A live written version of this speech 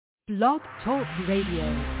Blog Talk Radio.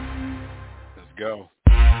 Let's go.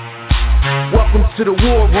 Welcome to the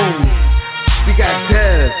war room. We got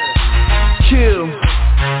Dev, Kill,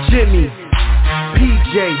 Jimmy,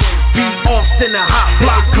 PJ, B. Austin, the hot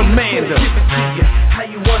block commander. Give it to you how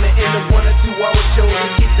you want it in a 1 or 2 hour show to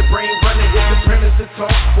keep the brain running with the premise to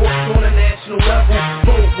talk sports on a national level.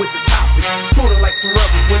 Bold with the topic, sorta like some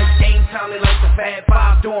rebels. When it's game time, they like the Fab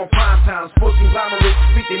Five during prime time. Sports conglomerates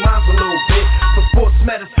speak their minds a little bit. For sports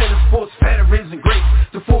medicine and sports veterans and greats.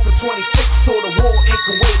 The 4 for 26, so the war in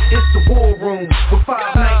Kuwait. It's the war room with 5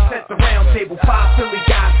 nights at the round table. 5 Philly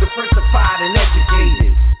guys, diversified and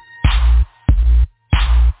educated.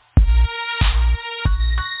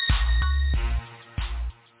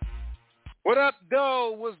 What up,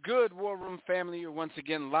 though? What's good, War Room family? You're once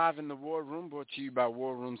again live in the War Room, brought to you by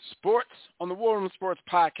War Room Sports. On the War Room Sports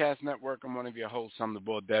Podcast Network, I'm one of your hosts. I'm the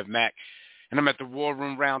boy, Dev Mack, and I'm at the War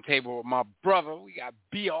Room Roundtable with my brother. We got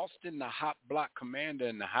B. Austin, the hot block commander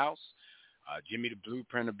in the house. Jimmy the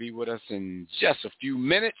Blueprint will be with us in just a few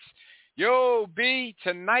minutes. Yo, B,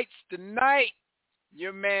 tonight's the night.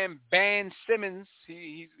 Your man, Ben Simmons,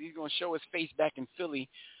 he's going to show his face back in Philly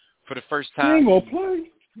for the first time. He ain't going to play.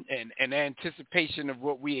 And in anticipation of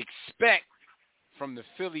what we expect from the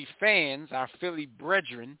Philly fans, our Philly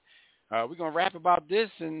brethren, we're going to rap about this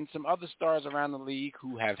and some other stars around the league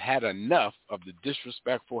who have had enough of the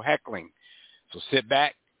disrespectful heckling. So sit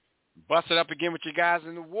back, bust it up again with your guys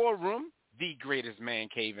in the War Room, the greatest man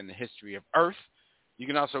cave in the history of Earth. You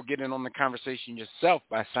can also get in on the conversation yourself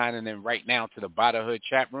by signing in right now to the Botterhood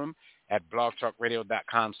chat room at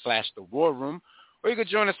blogtalkradio.com/thewarroom. Or you can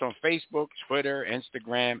join us on Facebook, Twitter,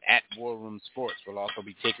 Instagram, at War Room Sports. We'll also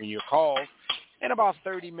be taking your calls in about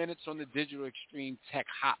 30 minutes on the Digital Extreme Tech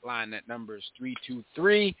Hotline. That number is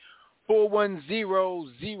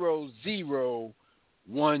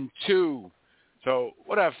 323-410-0012. So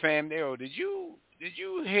what up, fam? Did you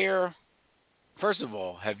hear, first of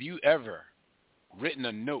all, have you ever written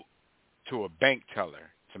a note to a bank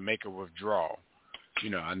teller to make a withdrawal?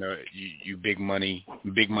 You know, I know you big money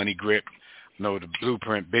grip. No, the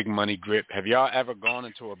Blueprint, big money grip. Have y'all ever gone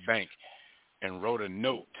into a bank and wrote a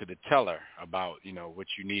note to the teller about, you know, what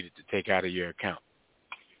you needed to take out of your account?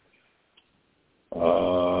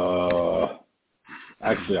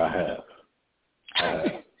 Actually, I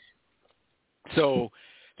have. So,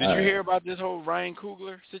 did you hear about this whole Ryan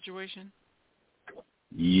Coogler situation?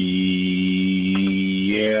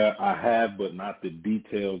 Yeah, I have, but not the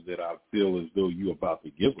details that I feel as though you're about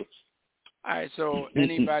to give us. All right, so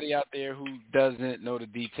anybody out there who doesn't know the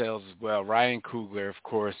details as well, Ryan Coogler, of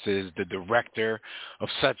course, is the director of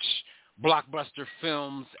such blockbuster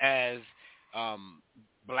films as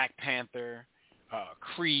Black Panther,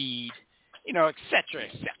 Creed, you know, et cetera,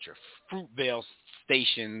 et cetera. Fruitvale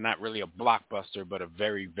Station, not really a blockbuster, but a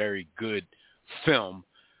very, very good film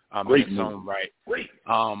in its own right. Great.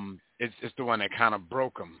 It's the one that kind of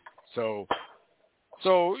broke him.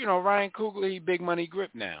 So, you know, Ryan Coogler, he big money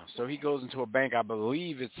grip now. So he goes into a bank, I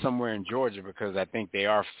believe it's somewhere in Georgia, because I think they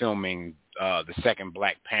are filming the second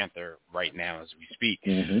Black Panther right now as we speak.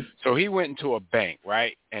 Mm-hmm. So he went into a bank,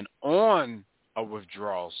 right? And on a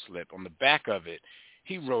withdrawal slip, on the back of it,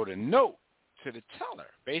 he wrote a note to the teller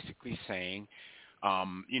basically saying,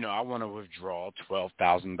 you know, I want to withdraw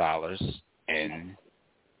 $12,000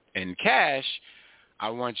 in cash. I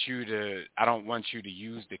don't want you to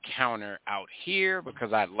use the counter out here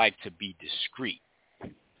because I'd like to be discreet.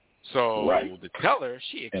 So right. The teller,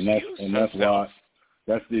 she excused that's herself.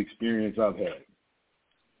 That's the experience I've had.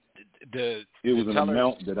 It was an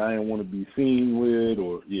amount that I didn't want to be seen with,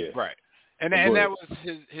 or right. And that was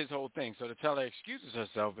his whole thing. So the teller excuses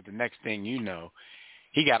herself, but the next thing you know,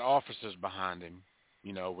 he got officers behind him,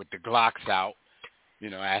 you know, with the Glocks out, you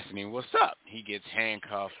know, asking him what's up. He gets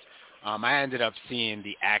handcuffed. I ended up seeing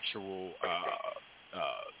the actual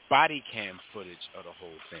body cam footage of the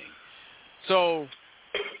whole thing. So,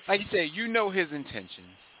 like you said, you know his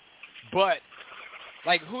intentions, but,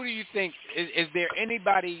 like, who do you think, is there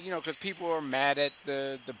anybody, you know, because people are mad at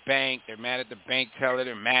the bank, they're mad at the bank teller,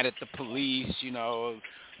 they're mad at the police, you know,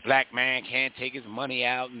 black man can't take his money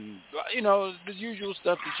out, and, you know, the usual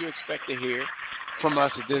stuff that you expect to hear from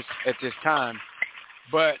us at this time.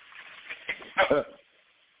 But...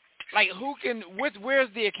 like, where's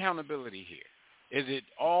the accountability here? Is it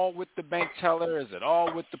all with the bank teller? Is it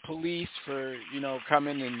all with the police for, you know,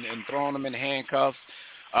 coming and throwing them in handcuffs?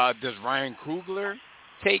 Does Ryan Coogler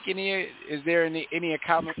take is there any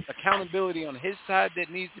accountability on his side that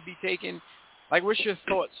needs to be taken? Like, what's your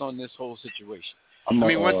thoughts on this whole situation?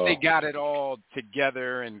 Once they got it all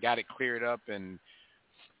together and got it cleared up and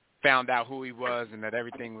found out who he was and that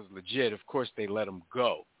everything was legit, of course they let him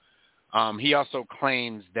go. He also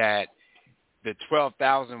claims that the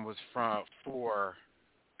 $12,000 was for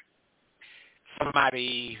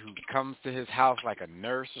somebody who comes to his house, like a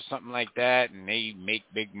nurse or something like that, and they make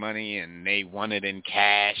big money and they want it in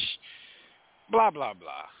cash. Blah blah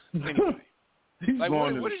blah. Anyway, like,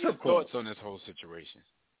 what are your thoughts on this whole situation?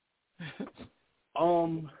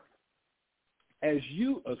 As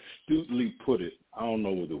you astutely put it, I don't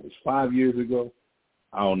know whether it was 5 years ago.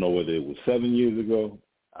 I don't know whether it was 7 years ago.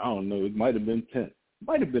 I don't know. It might have been 10. It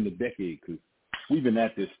might have been a decade, because we've been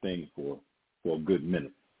at this thing for a good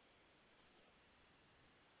minute.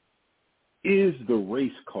 Is the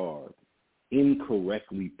race card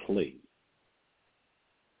incorrectly played?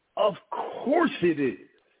 Of course it is.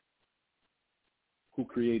 Who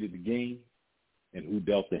created the game and who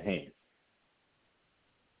dealt the hand?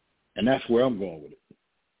 And that's where I'm going with it.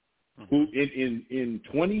 Mm-hmm. Who in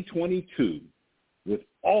 2022, with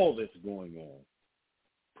all that's going on,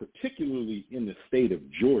 particularly in the state of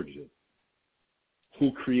Georgia,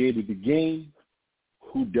 who created the game,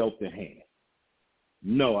 who dealt the hand?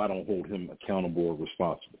 No, I don't hold him accountable or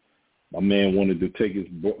responsible. My man wanted to take his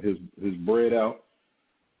bread out.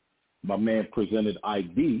 My man presented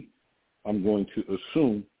ID. I'm going to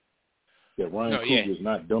assume that Ryan Coogler is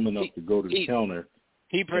not dumb enough to go to the counter.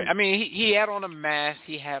 He had on a mask.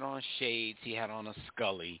 He had on shades. He had on a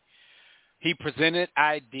Scully. He presented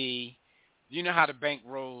ID. You know how the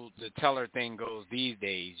bankroll, the teller thing goes these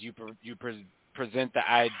days. You present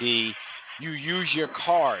the ID. You use your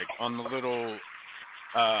card on the little,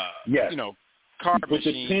 card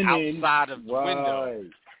machine outside of the window.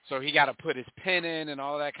 So he got to put his PIN in and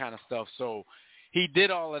all that kind of stuff. So he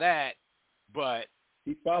did all of that, but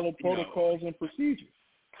he followed protocols and procedures.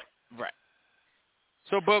 Right.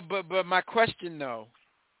 So, but my question though,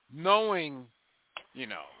 knowing,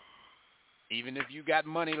 even if you got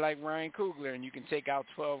money like Ryan Coogler and you can take out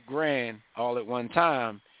 $12,000 all at one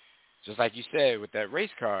time, just like you said with that race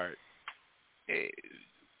card,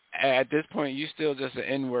 at this point you still just an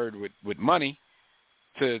N-word with money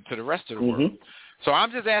to the rest of the world. So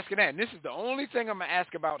I'm just asking that, and this is the only thing I'm going to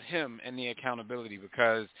ask about him and the accountability,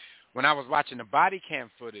 because when I was watching the body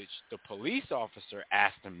cam footage, the police officer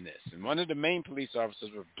asked him this, and one of the main police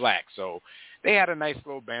officers was black, so they had a nice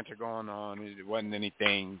little banter going on. It wasn't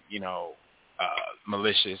anything,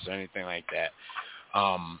 malicious or anything like that.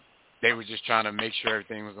 They were just trying to make sure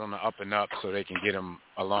everything was on the up and up so they can get him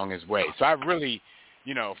along his way. So I really,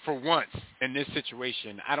 for once in this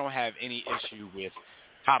situation, I don't have any issue with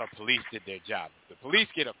how the police did their job. If the police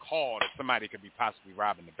get a call that somebody could be possibly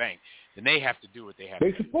robbing the bank, then they have to do what they have to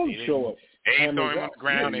do. They're supposed to show up. They didn't throw him on the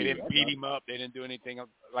ground. They didn't beat him up. They didn't do anything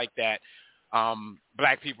like that.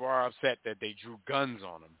 Black people are upset that they drew guns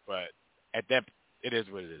on him, but it is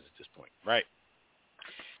what it is at this point, right?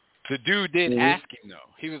 The dude did ask him,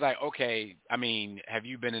 though. He was like, okay, have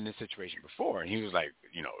you been in this situation before? And he was like,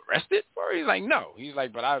 arrested? Or he's like, no. He's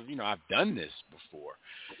like, but I've done this before.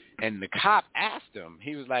 And the cop asked him,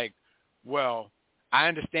 he was like, well, I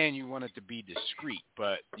understand you wanted to be discreet,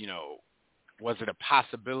 but, was it a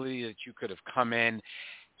possibility that you could have come in,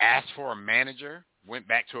 asked for a manager, went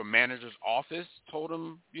back to a manager's office, told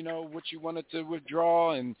him, what you wanted to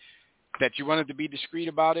withdraw and that you wanted to be discreet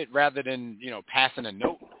about it rather than, passing a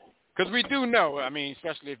note? Because we do know,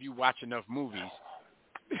 especially if you watch enough movies,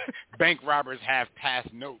 bank robbers have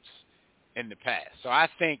passed notes in the past. So I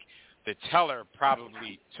think the teller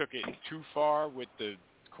probably took it too far with the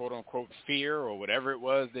quote-unquote fear or whatever it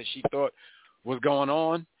was that she thought was going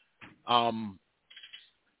on.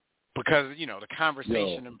 Because, the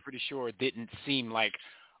conversation, I'm pretty sure, didn't seem like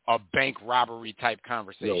a bank robbery type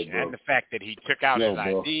conversation. And the fact that he took out his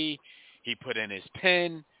ID, he put in his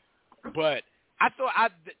PIN. But I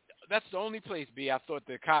thought that's the only place, B, I thought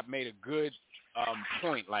the cop made a good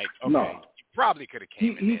point. Like, okay, you probably could have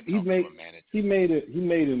came in and talked to a manager. He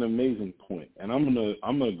made an amazing point. And I'm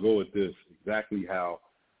gonna go at this exactly how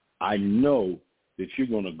I know that you're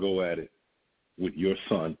gonna go at it with your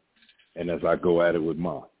son, and as I go at it with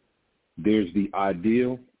mine. There's the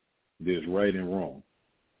ideal, there's right and wrong.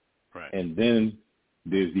 Right. And then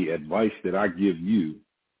there's the advice that I give you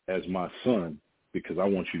as my son, because I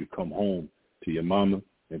want you to come home to your mama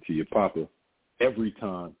and to your papa every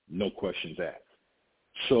time, no questions asked.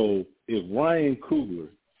 So if Ryan Coogler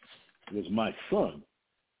was my son,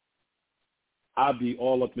 I'd be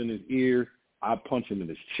all up in his ear. I'd punch him in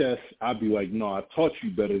his chest. I'd be like, no, I taught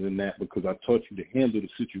you better than that because I taught you to handle the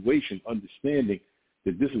situation, understanding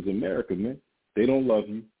that this is America, man. They don't love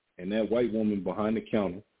you. And that white woman behind the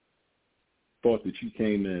counter thought that you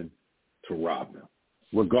came in to rob them.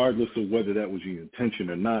 Regardless of whether that was your intention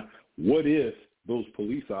or not, what if those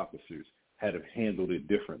police officers had have handled it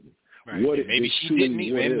differently? Right. What maybe she didn't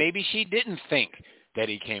even. Maybe she didn't think that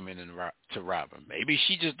he came in and to rob him. Maybe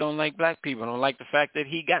she just don't like black people. Don't like the fact that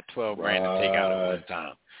he got $12 grand to take out at one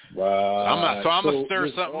time. Right. So I'm gonna stir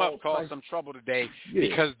something up, cause some trouble today,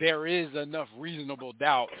 because there is enough reasonable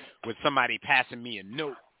doubt with somebody passing me a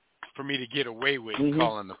note for me to get away with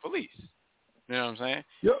calling the police. You know what I'm saying?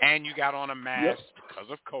 Yep. And you got on a mask because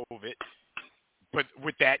of COVID. But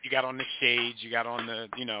with that, you got on the shades, you got on the,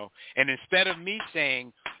 and instead of me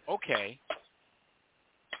saying, okay,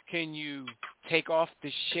 can you take off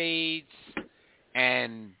the shades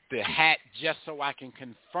and the hat just so I can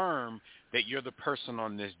confirm that you're the person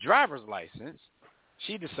on this driver's license,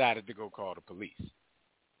 she decided to go call the police.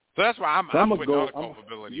 So that's why I'm putting all the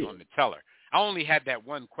culpability on the teller. I only had that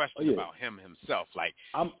one question about him himself. Like,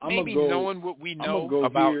 knowing what we know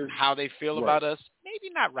about how they feel about us,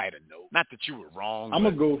 maybe not write a note. Not that you were wrong. I'm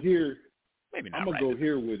going to go here. Maybe not. I'm going to go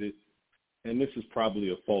here with it. And this is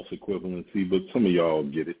probably a false equivalency, but some of y'all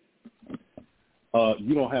get it.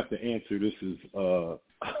 You don't have to answer. This is, what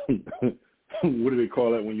do they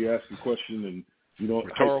call that when you ask a question and you don't?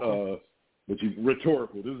 Rhetorical.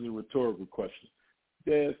 Rhetorical. This is a rhetorical question.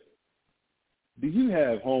 Des, do you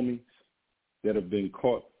have homies that have been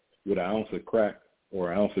caught with an ounce of crack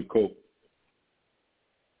or an ounce of coke?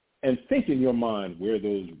 And think in your mind where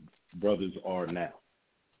those brothers are now.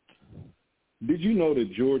 Did you know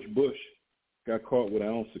that George Bush got caught with an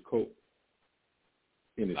ounce of coke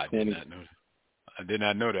in his 20s? I did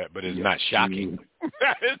not know that, but it's not shocking.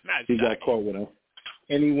 It's not he shocking. Got caught with him.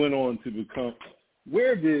 And he went on to become,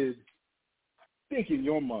 think in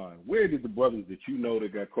your mind, where did the brothers that you know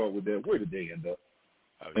that got caught with that, where did they end up?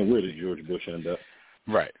 And where did George Bush end up?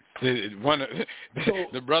 Right.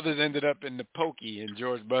 The brothers ended up in the pokey, and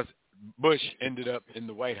George Bush ended up in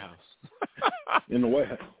the White House. In the White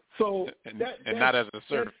House. So and not as a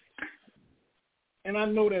servant. And I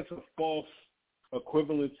know that's a false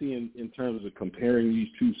equivalency in terms of comparing these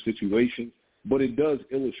two situations, but it does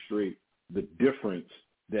illustrate the difference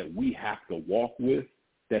that we have to walk with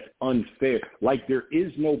that's unfair. Like, there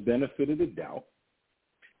is no benefit of the doubt,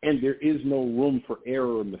 and there is no room for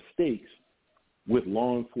error or mistakes with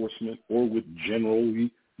law enforcement or with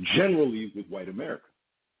generally with white America.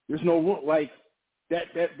 There's no room like that's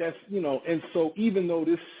and so even though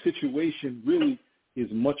this situation really is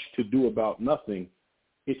much to do about nothing,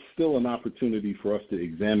 it's still an opportunity for us to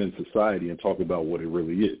examine society and talk about what it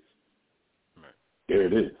really is. Right. There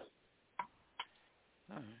it is.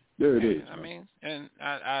 There it is. I mean, and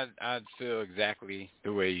I feel exactly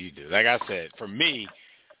the way you do. Like I said, for me,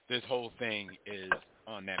 this whole thing is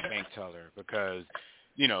on that bank teller because,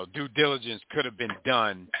 due diligence could have been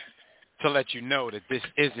done to let you know that this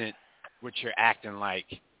isn't what you're acting like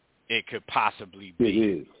it could possibly be.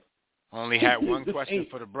 It is. Only had one question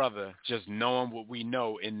for the brother, just knowing what we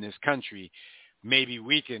know in this country, maybe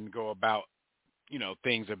we can go about,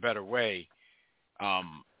 things a better way,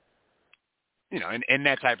 in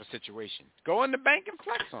that type of situation. Go in the bank and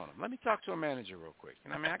flex on them. Let me talk to a manager real quick.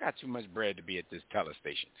 I got too much bread to be at this teller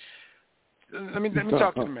station. Let me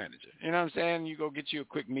talk to the manager. You know what I'm saying? You go get you a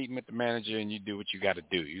quick meeting with the manager and you do what you got to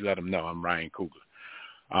do. You let them know I'm Ryan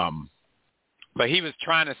Coogler. But he was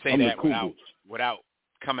trying to say that without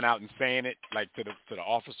coming out and saying it like to the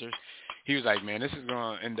officers. He was like, man, this is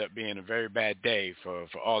going to end up being a very bad day for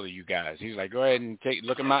all of you guys. He was like, go ahead and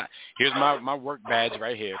look at here's my work badge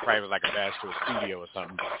right here. Probably was like a badge to a studio or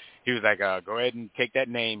something. He was like, go ahead and take that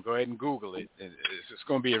name, go ahead and Google it. It's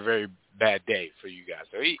going to be a very bad day for you guys.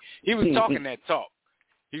 So he was talking that talk.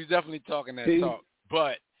 He was definitely talking that talk.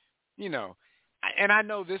 But, and I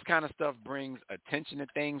know this kind of stuff brings attention to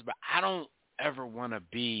things, but I don't ever want to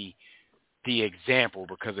be the example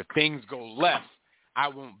because if things go left, I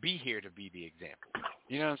won't be here to be the example.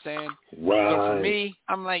 You know what I'm saying? Right. So for me,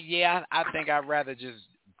 I'm like, I think I'd rather just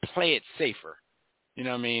play it safer. You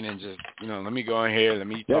know what I mean? And just, let me go in here. Let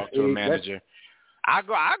me talk to a manager. I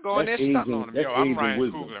go in there stunting on him. Yo, I'm Ryan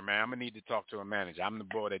Coogler, man. I'm going to need to talk to a manager. I'm the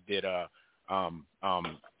boy that did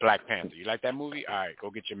Black Panther. You like that movie? All right, go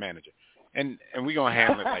get your manager. And we're going to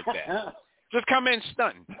handle it like that. Just come in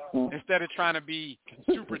stunting instead of trying to be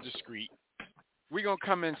super discreet. We're going to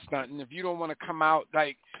come in stunting. If you don't want to come out,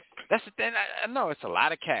 like, that's the thing. I know it's a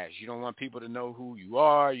lot of cash. You don't want people to know who you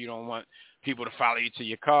are. You don't want people to follow you to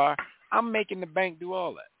your car. I'm making the bank do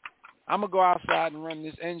all that. I'm going to go outside and run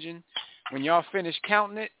this engine. When y'all finish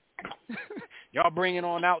counting it, y'all bring it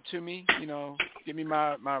on out to me. Give me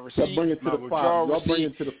my receipt, y'all bring it to my the withdrawal receipt. Y'all bring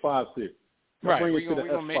it to the 5-6. Right. Bring it to the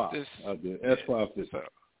S5. Make this S5.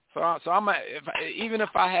 So I'm even if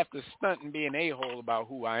I have to stunt and be an a-hole about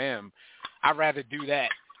who I am, I'd rather do that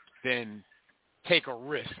than take a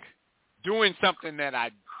risk doing something that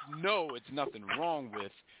I know it's nothing wrong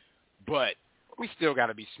with, but we still got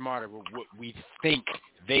to be smarter with what we think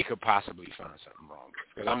they could possibly find something wrong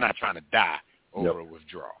with. Because I'm not trying to die over a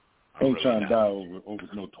withdrawal. Ain't really trying to die over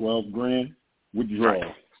no $12,000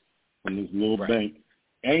 withdrawal from this little bank.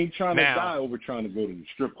 Ain't trying to die over trying to go to the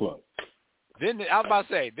strip club. Then I was about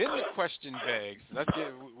to say, then the question begs.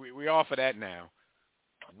 We offer that now.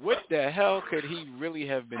 What the hell could he really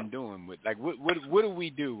have been doing with? Like, what do we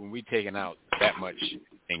do when we taking out that much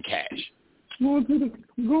in cash? Going to the.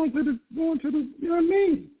 You know what I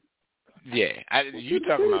mean? Yeah, you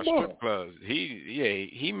talking about strip clubs?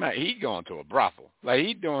 He going to a brothel. Like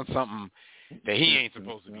he doing something that he ain't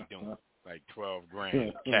supposed to be doing. Like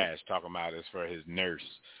 $12,000 cash. Talking about is for his nurse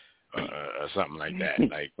or something like that.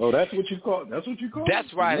 Like that's what you call. That's what you call.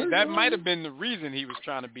 That's why that might have been the reason he was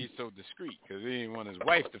trying to be so discreet because he didn't want his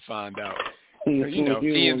wife to find out. You know,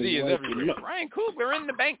 TMZ is everywhere. Ryan Coogler in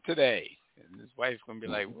the bank today, and his wife's gonna be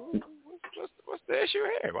like, "What's the issue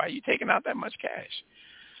here? Why are you taking out that much cash?"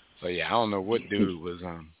 So yeah, I don't know what dude was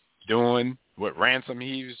doing, what ransom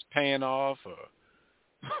he was paying off, or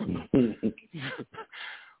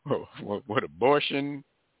what abortion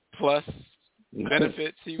plus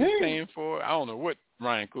benefits he was paying for. I don't know what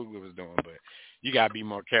Ryan Coogler was doing, but you gotta be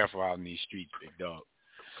more careful out in these streets, big dog.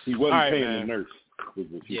 He wasn't paying the nurse. All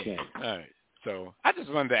right. So I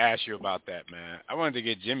just wanted to ask you about that, man. I wanted to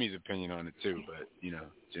get Jimmy's opinion on it too, but you know,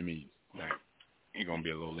 Jimmy, he's gonna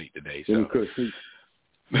be a little late today. So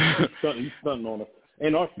he's stunting on us.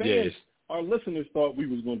 And our fans, our listeners thought we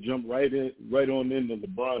was gonna jump right on into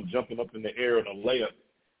LeBron jumping up in the air in a layup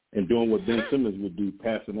and doing what Ben Simmons would do,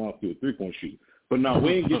 passing off to a three-point shoot. But no,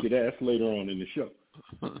 we ain't get to that. That's later on in the show.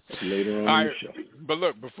 But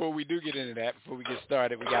look, before we do get into that, before we get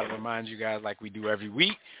started, we got to remind you guys, like we do every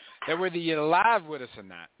week, that whether you're live with us or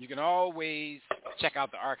not, you can always check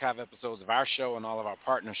out the archive episodes of our show and all of our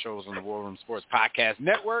partner shows on the War Room Sports Podcast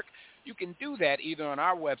Network. You can do that either on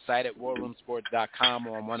our website at warroomsports.com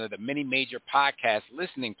or on one of the many major podcast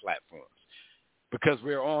listening platforms, because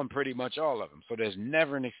we're on pretty much all of them. So there's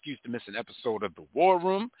never an excuse to miss an episode of The War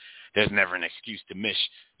Room. There's never an excuse to miss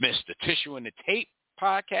the Tissue and the Tape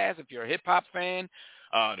podcast if you're a hip-hop fan,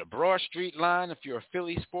 the Broad Street Line if you're a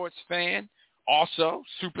Philly sports fan, also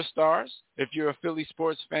Superstars if you're a Philly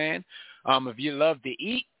sports fan. If you love to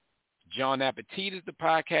eat, John Appetit is the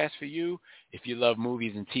podcast for you. If you love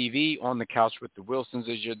movies and TV, On the Couch with the Wilsons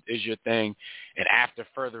is your thing. And After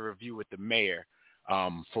Further Review with the Mayor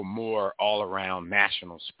for more all-around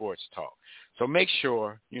national sports talk. So make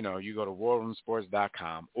sure, you go to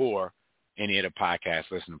warroomsports.com or any of the podcast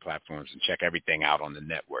listening platforms and check everything out on the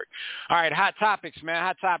network. All right, Hot Topics, man.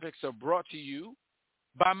 Hot Topics are brought to you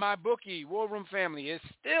by MyBookie. War Room family, it's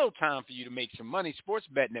still time for you to make some money sports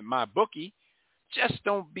betting at MyBookie. Just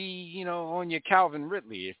don't be, on your Calvin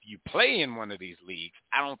Ridley. If you play in one of these leagues,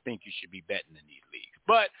 I don't think you should be betting in these leagues.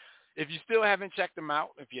 But if you still haven't checked them out,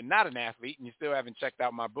 if you're not an athlete and you still haven't checked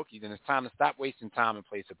out MyBookie, then it's time to stop wasting time and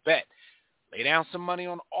place a bet. Lay down some money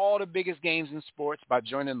on all the biggest games in sports by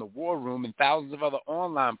joining the War Room and thousands of other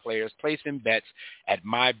online players placing bets at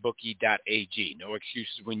mybookie.ag. No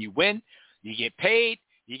excuses when you win. You get paid.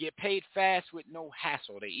 You get paid fast with no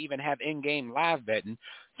hassle. They even have in-game live betting.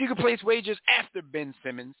 So you can place wagers after Ben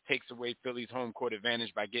Simmons takes away Philly's home court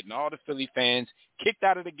advantage by getting all the Philly fans kicked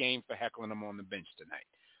out of the game for heckling them on the bench tonight.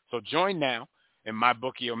 So join now, and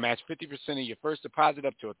MyBookie will match 50% of your first deposit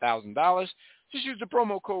up to $1,000. Just use the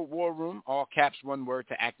promo code WARROOM, all caps, one word,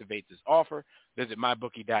 to activate this offer. Visit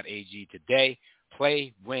mybookie.ag today.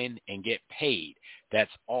 Play, win, and get paid.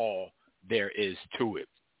 That's all there is to it.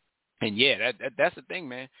 And, yeah, that's the thing,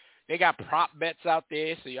 man. They got prop bets out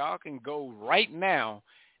there, so y'all can go right now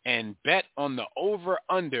and bet on the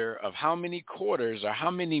over-under of how many quarters or how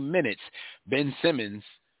many minutes Ben Simmons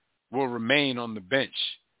will remain on the bench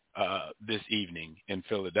this evening in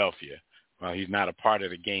Philadelphia. While he's not a part of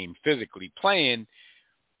the game physically playing,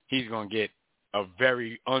 he's going to get a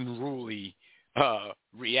very unruly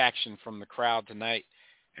reaction from the crowd tonight.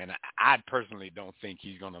 And I personally don't think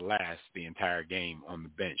he's going to last the entire game on the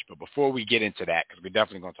bench. But before we get into that, because we're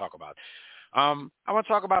definitely going to talk about it, I want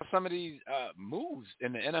to talk about some of these moves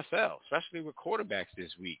in the NFL, especially with quarterbacks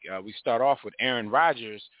this week. We start off with Aaron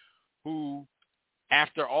Rodgers, who,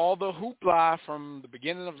 after all the hoopla from the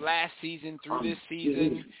beginning of last season through this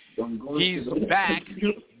season, he's back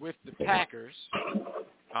with the Packers.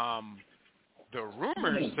 The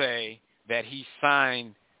rumors say that he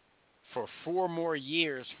signed for 4 more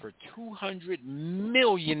years for $200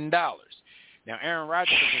 million. Now, Aaron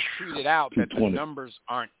Rodgers has tweeted out that the numbers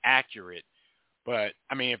aren't accurate But,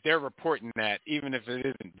 I mean, if they're reporting that, even if it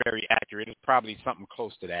isn't very accurate, it's probably something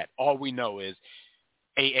close to that. All we know is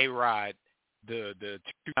A-Rod, the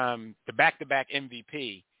back-to-back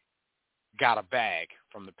MVP, got a bag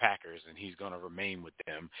from the Packers, and he's going to remain with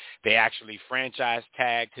them. They actually franchise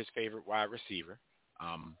tagged his favorite wide receiver,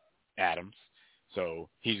 Adams, so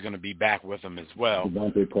he's going to be back with them as well.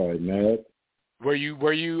 Devontae probably mad. Were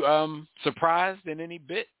you surprised in any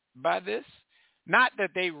bit by this? Not that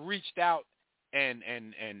they reached out and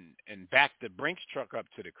backed the Brinks truck up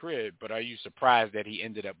to the crib, but are you surprised that he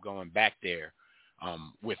ended up going back there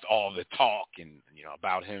with all the talk and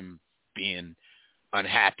about him being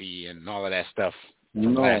unhappy and all of that stuff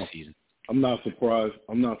from last season? I'm not surprised.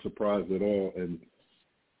 I'm not surprised at all. And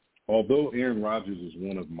although Aaron Rodgers is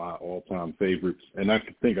one of my all-time favorites, and I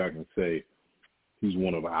think I can say he's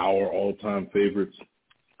one of our all-time favorites,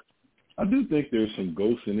 I do think there's some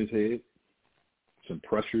ghosts in his head, some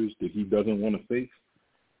pressures that he doesn't want to face.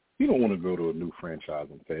 He don't want to go to a new franchise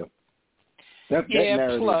and fail. That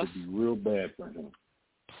narrative would be real bad for him.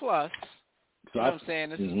 Plus, you know what I'm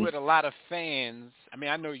saying? This is what a lot of fans, I mean,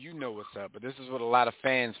 I know you know what's up, but this is what a lot of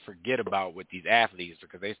fans forget about with these athletes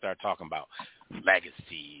because they start talking about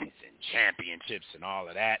legacies and championships and all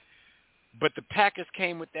of that. But the Packers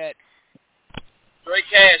came with that. Straight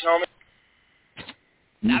cash, homie.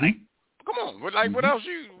 Come on. What else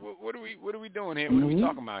what are we doing here? What are we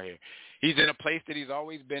talking about here? He's in a place that he's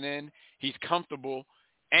always been in. He's comfortable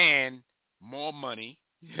and more money,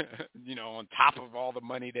 on top of all the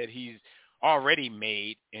money that he's already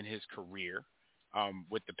made in his career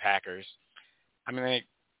with the Packers. I mean, like,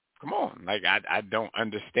 come on. Like, I don't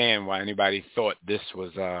understand why anybody thought this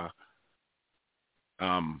was I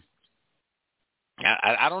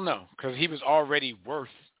don't know, because he was already worth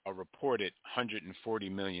a reported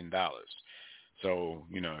 $140 million. So,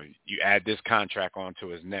 you add this contract onto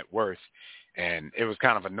his net worth, and it was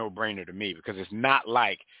kind of a no-brainer to me because it's not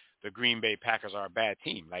like the Green Bay Packers are a bad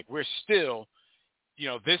team. Like, we're still,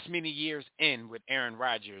 this many years in with Aaron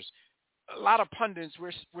Rodgers, a lot of pundits,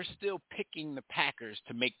 we're still picking the Packers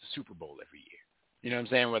to make the Super Bowl every year. You know what I'm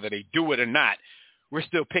saying? Whether they do it or not, we're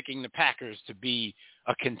still picking the Packers to be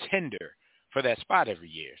a contender for that spot every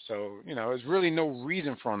year. So, there's really no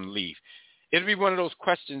reason for him to leave. It'd be one of those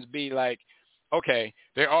questions be like, okay,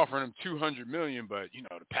 they're offering him $200 million, but,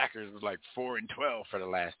 the Packers was like 4-12 for the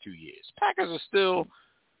last 2 years. Packers are still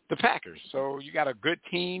the Packers. So you got a good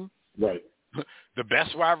team. Right. The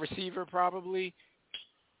best wide receiver probably.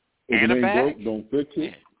 If and it a bag. Broke, don't fix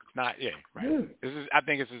it. Right. Yeah. I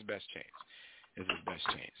think it's his best chance.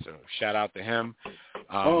 So shout out to him.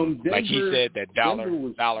 Denver, like he said, that dollar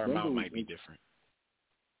amount might be different.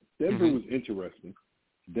 Denver was interesting.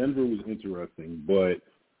 But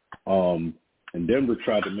and Denver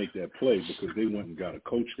tried to make that play because they went and got a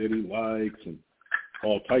coach that he likes and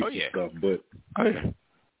all types of stuff. But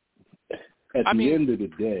at the end of the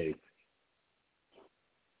day,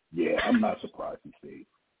 I'm not surprised he stayed.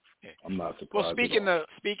 I'm not surprised. Well,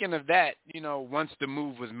 speaking of that, once the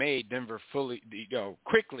move was made, Denver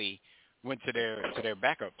quickly went to their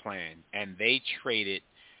backup plan, and they traded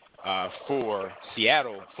for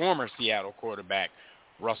former Seattle quarterback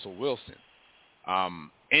Russell Wilson.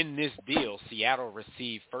 In this deal, Seattle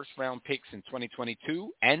received first-round picks in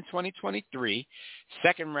 2022 and 2023,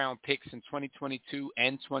 second-round picks in 2022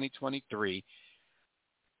 and 2023,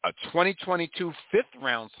 a 2022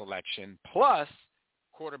 fifth-round selection, plus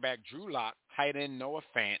quarterback Drew Lock, tight end Noah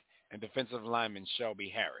Fant, and defensive lineman Shelby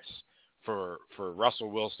Harris for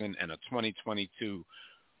Russell Wilson and a 2022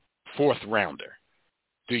 fourth-rounder.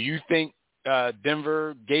 Do you think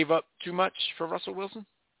Denver gave up too much for Russell Wilson?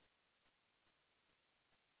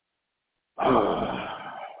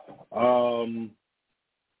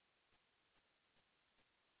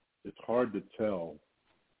 It's hard to tell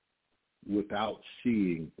without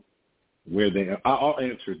seeing where they are. I'll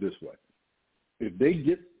answer it this way. If they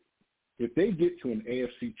get to an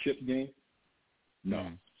AFC chip game, no.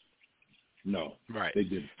 Right. They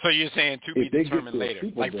didn't. So you're saying to be determined later.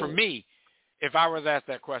 Like for me, if I was asked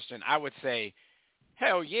that question, I would say,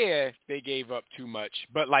 hell yeah, they gave up too much.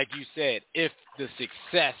 But like you said, if the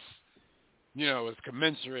success, is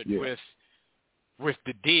commensurate with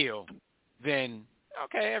the deal, then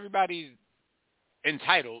okay, everybody's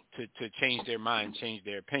entitled to change their mind, change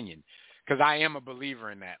their opinion. Because I am a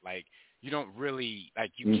believer in that. Like, you don't really,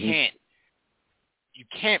 like, you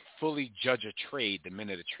can't fully judge a trade the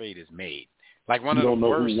minute a trade is made. Like one of the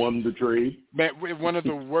worst. Who won the trade? One of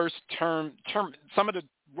the worst some of the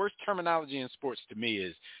worst terminology in sports to me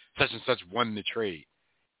is such and such won the trade.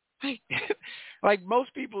 Like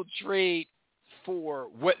most people trade for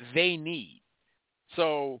what they need.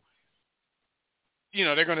 So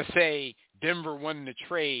they're going to say Denver won the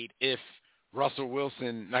trade if Russell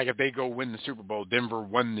Wilson, like if they go win the Super Bowl, Denver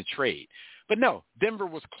won the trade. But no, Denver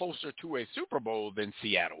was closer to a Super Bowl than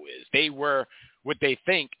Seattle is. They were what they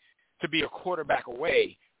think to be a quarterback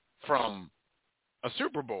away from a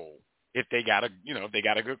Super Bowl if they got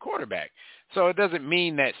a good quarterback. So it doesn't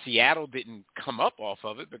mean that Seattle didn't come up off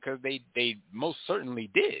of it, because they most certainly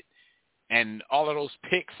did. And all of those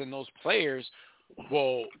picks and those players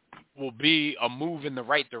will be a move in the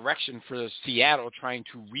right direction for Seattle trying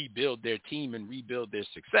to rebuild their team and rebuild their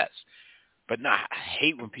success. But no, I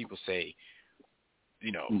hate when people say,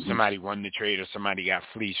 somebody won the trade or somebody got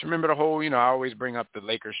fleeced. Remember the whole, I always bring up the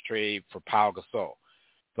Lakers trade for Pau Gasol.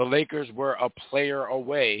 The Lakers were a player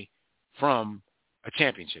away from a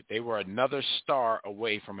championship. They were another star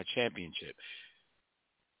away from a championship.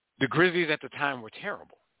 The Grizzlies at the time were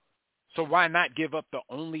terrible. So why not give up the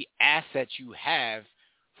only assets you have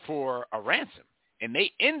for a ransom? And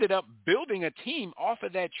they ended up building a team off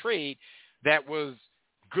of that trade that was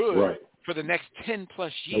good for the next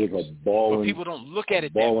 10-plus years. But people don't look at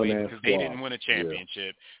it that way because they didn't win a championship.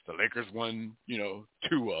 Yeah. The Lakers won,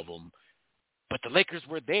 2 of them. But the Lakers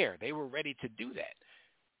were there. They were ready to do that.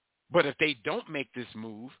 But if they don't make this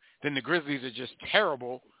move, then the Grizzlies are just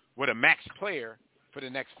terrible with a max player for the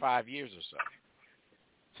next 5 years or so.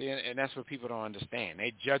 See, and that's what people don't understand.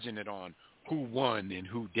 They're judging it on who won and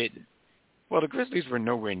who didn't. Well, the Grizzlies were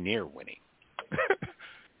nowhere near winning.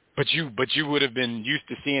 But you would have been used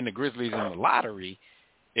to seeing the Grizzlies in the lottery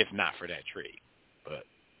if not for that trade. But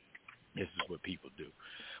this is what people do.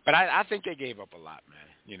 But I think they gave up a lot,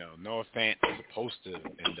 man. Noah Fant was supposed to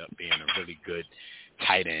end up being a really good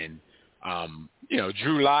tight end.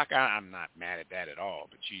 Drew Lock, I'm not mad at that at all.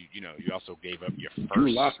 But you also gave up your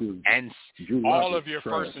first all of your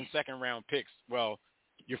first and second round picks. Well,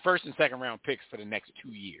 your first and second round picks for the next 2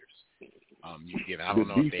 years. You've given. I don't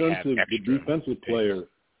know if they have extra. The defensive player,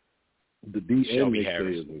 the DN they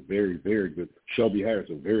say is a very, very good. Shelby Harris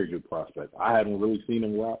is a very good prospect. I haven't really seen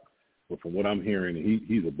him rock, but from what I'm hearing,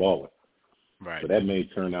 he's a baller. Right. So that may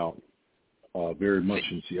turn out very much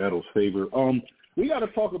in Seattle's favor. We got to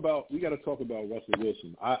talk about Russell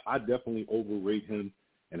Wilson. I definitely overrate him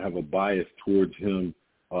and have a bias towards him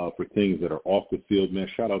for things that are off the field. Man,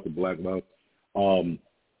 shout out to Black Love.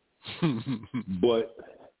 But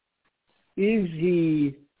is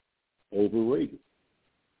he overrated?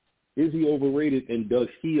 Is he overrated, and does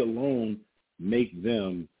he alone make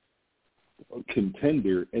them a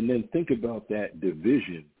contender? And then think about that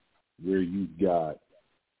division where you got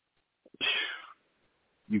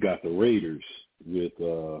the Raiders with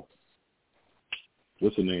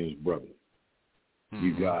what's the name's brother? Mm-hmm.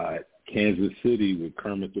 You got Kansas City with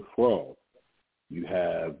Kermit the Frog. You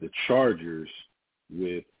have the Chargers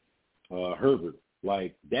with Herbert.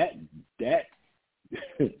 Like that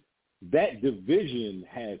that division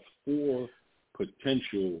has 4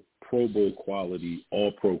 potential Pro Bowl quality,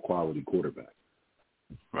 all pro quality quarterbacks.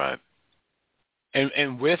 Right.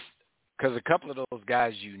 And with, because a couple of those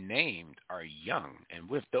guys you named are young, and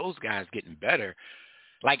with those guys getting better,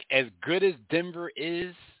 like as good as Denver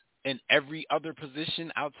is in every other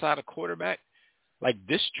position outside of quarterback, like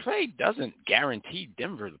this trade doesn't guarantee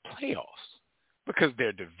Denver the playoffs because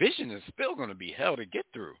their division is still going to be hell to get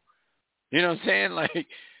through. You know what I'm saying? Like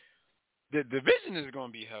the division is going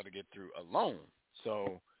to be hell to get through alone.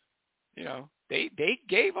 So, they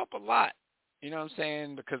gave up a lot. You know what I'm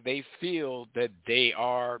saying? Because they feel that they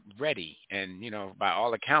are ready. And, by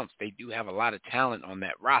all accounts, they do have a lot of talent on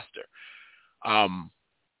that roster.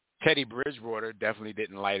 Teddy Bridgewater definitely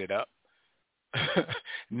didn't light it up.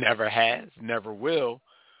 Never has, never will.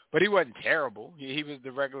 But he wasn't terrible. He was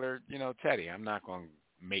the regular, Teddy. I'm not going to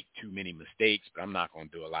make too many mistakes, but I'm not going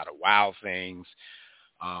to do a lot of wild things.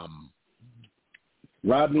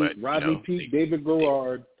 Rodney Peete, David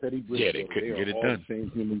Garrard, Teddy Bridgewater. Yeah, they couldn't get it all done. The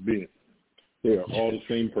same human being. They are all the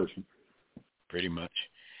same person. Pretty much.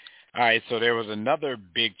 All right, so there was another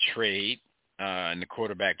big trade in the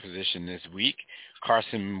quarterback position this week.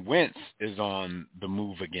 Carson Wentz is on the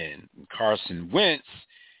move again. Carson Wentz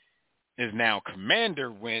is now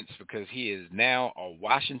Commander Wentz because he is now a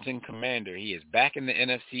Washington Commander. He is back in the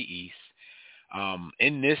NFC East.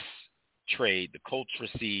 In this trade, the Colts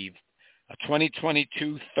received a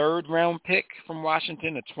 2022 third-round pick from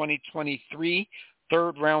Washington, a 2023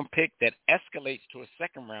 third-round pick that escalates to a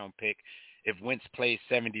second-round pick if Wentz plays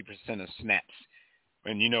 70% of snaps.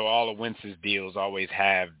 And, all of Wentz's deals always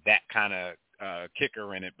have that kind of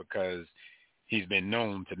kicker in it because he's been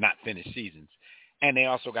known to not finish seasons. And they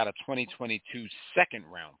also got a 2022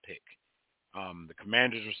 second-round pick. The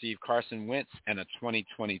Commanders received Carson Wentz and a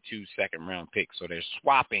 2022 second-round pick. So they're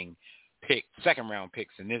swapping second-round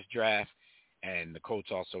picks in this draft, and the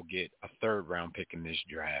Colts also get a third-round pick in this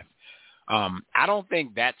draft. I don't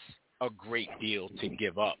think that's a great deal to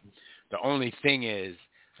give up. The only thing is,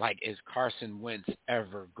 like, is Carson Wentz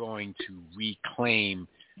ever going to reclaim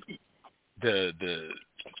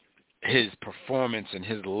his performance and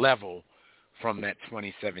his level from that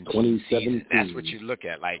 2017 season? That's what you look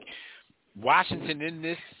at. Like, Washington in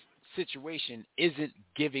this situation isn't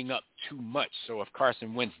giving up too much. So if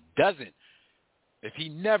Carson Wentz if he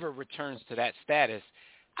never returns to that status,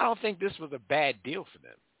 I don't think this was a bad deal for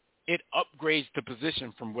them. It upgrades the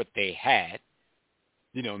position from what they had.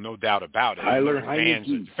 No doubt about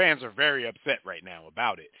it. Fans are very upset right now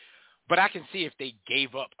about it. But I can see if they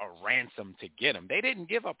gave up a ransom to get him. They didn't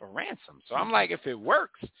give up a ransom. So I'm like, if it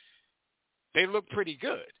works, they look pretty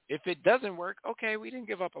good. If it doesn't work, okay, we didn't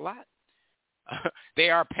give up a lot. They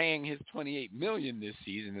are paying his $28 million this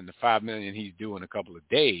season and the $5 million he's due in a couple of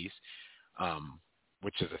days,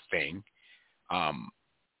 which is a thing.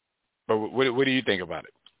 But what do you think about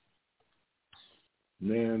it?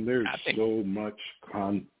 Man, there's so much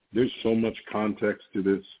context to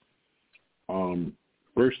this.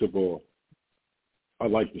 First of all,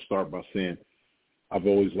 I'd like to start by saying I've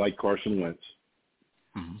always liked Carson Wentz.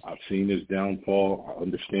 Mm-hmm. I've seen his downfall. I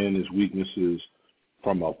understand his weaknesses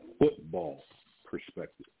from a football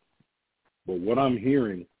perspective. But what I'm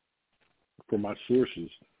hearing from my sources,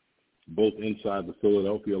 both inside the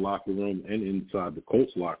Philadelphia locker room and inside the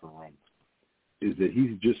Colts locker room, is that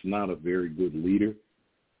he's just not a very good leader.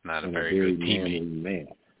 Not a very good teammate.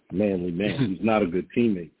 Manly man. He's not a good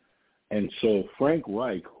teammate. And so Frank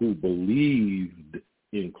Reich, who believed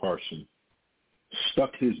in Carson,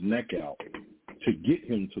 stuck his neck out to get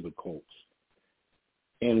him to the Colts.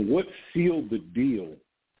 And what sealed the deal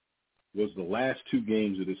was the last two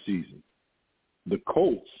games of the season. The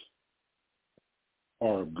Colts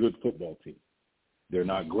are a good football team. They're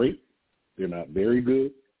not great. They're not very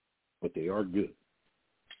good, but they are good.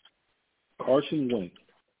 Carson Wentz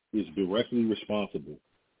is directly responsible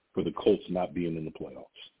for the Colts not being in the playoffs.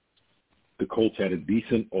 The Colts had a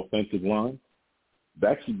decent offensive line.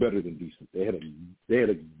 Actually better than decent. They had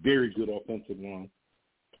a very good offensive line.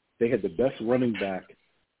 They had the best running back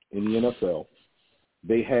in the NFL.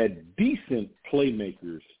 They had decent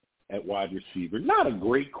playmakers at wide receiver. Not a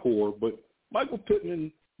great core, but Michael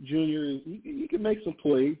Pittman Jr., he can make some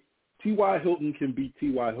plays. T.Y. Hilton can beat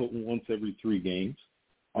T.Y. Hilton once every 3 games.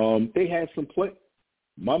 They had some play.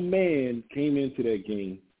 My man came into that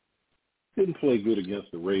game, didn't play good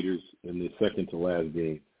against the Raiders in the second-to-last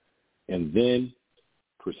game, and then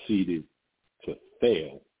proceeded to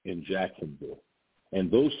fail in Jacksonville.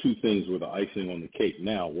 And those two things were the icing on the cake.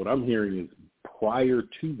 Now, what I'm hearing is prior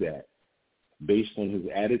to that, based on his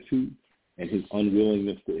attitude and his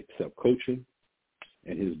unwillingness to accept coaching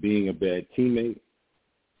and his being a bad teammate,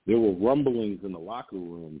 there were rumblings in the locker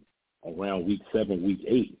room around week 7, week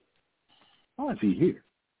 8. Why is he here?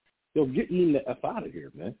 Yo, get me the F out of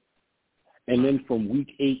here, man. And then from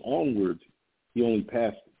week 8 onwards, he only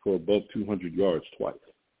passed for above 200 yards twice.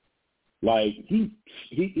 Like, he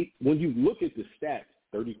when you look at the stats,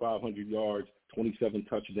 3,500 yards, 27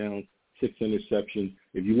 touchdowns, 6 interceptions,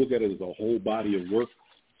 if you look at it as a whole body of work,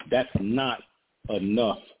 that's not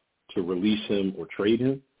enough to release him or trade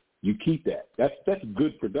him. You keep that. That's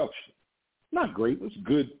good production. Not great, it's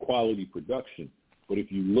good quality production. But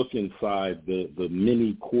if you look inside the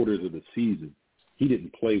many quarters of the season, he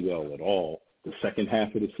didn't play well at all the second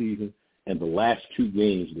half of the season. And the last 2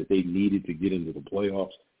 games that they needed to get into the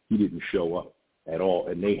playoffs, he didn't show up at all.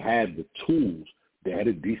 And they had the tools. They had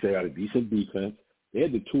a decent defense. They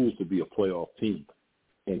had the tools to be a playoff team.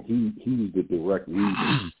 And he's the direct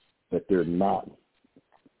reason that they're not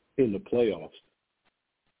in the playoffs.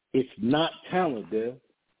 It's not talent, Dale.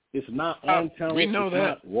 It's not on talent. We know that.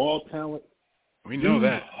 Not raw talent. We know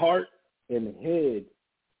that. Heart and head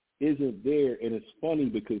isn't there. And it's funny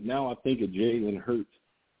because now I think of Jalen Hurts,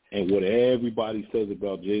 and what everybody says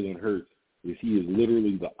about Jalen Hurts is he is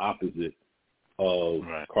literally the opposite of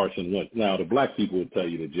Carson Wentz. Now, the black people will tell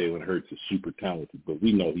you that Jalen Hurts is super talented, but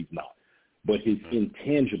we know he's not. But his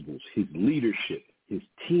intangibles, his leadership, his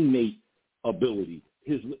teammate ability,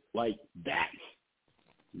 that's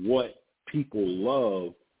what people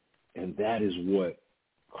love, and that is what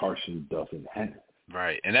Carson doesn't have.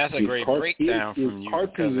 Right, and that's a great breakdown from you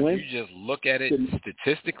because if you just look at it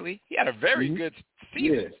statistically, he had a very good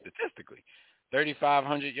season statistically.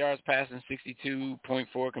 3,500 yards passing,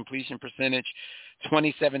 62.4 completion percentage,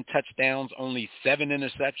 27 touchdowns, only 7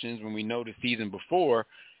 interceptions when we know the season before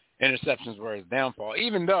interceptions were his downfall.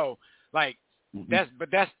 Even though, that's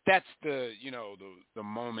the, the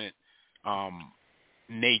moment,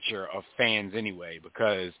 nature of fans anyway,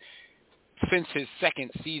 because since his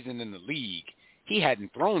second season in the league, he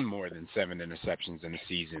hadn't thrown more than 7 interceptions in a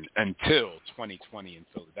season until 2020 in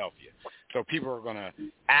Philadelphia. So people are going to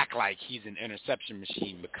act like he's an interception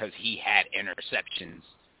machine because he had interceptions.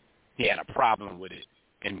 He had a problem with it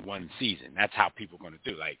in one season. That's how people are going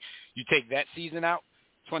to do. Like, you take that season out,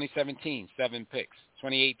 2017, 7 picks.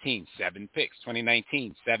 2018, 7 picks.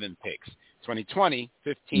 2019, 7 picks. 2020,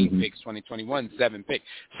 15 picks. 2021, 7 picks.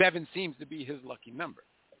 7 seems to be his lucky number.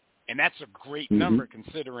 And that's a great number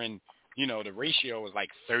considering, you know, the ratio is like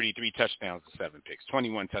 33 touchdowns to 7 picks,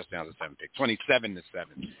 21 touchdowns to 7 picks, 27 to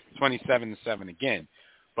 7, 27 to 7 again.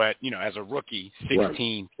 But, you know, as a rookie,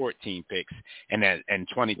 16, 14 picks. And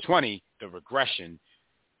 2020, the regression,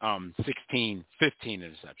 16, 15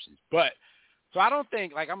 interceptions. But so I don't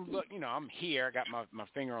think, like, I'm here, I got my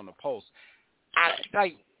finger on the pulse.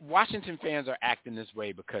 Like, Washington fans are acting this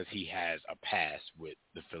way because he has a past with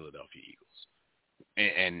the Philadelphia Eagles.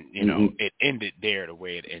 And you know, it ended there the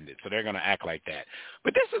way it ended. So they're going to act like that.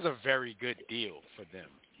 But this is a very good deal for them,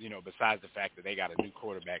 you know, besides the fact that they got a new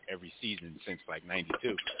quarterback every season since, like,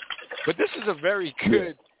 92. But this is a very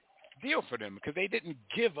good deal for them because they didn't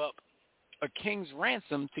give up a king's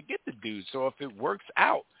ransom to get the dude. So if it works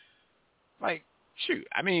out, like, shoot,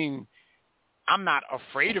 I mean, I'm not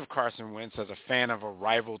afraid of Carson Wentz as a fan of a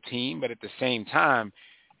rival team, but at the same time,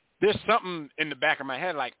 there's something in the back of my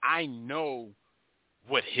head, like, I know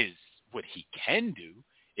what he can do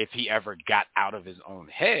if he ever got out of his own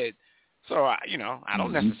head. So, I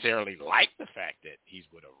don't necessarily like the fact that he's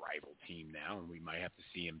with a rival team now and we might have to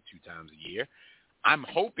see him 2 times a year. I'm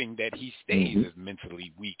hoping that he stays as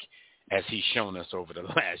mentally weak as he's shown us over the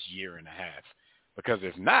last year and a half, because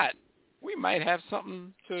if not, we might have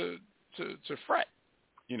something to fret,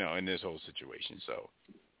 you know, in this whole situation. So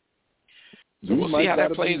we'll see how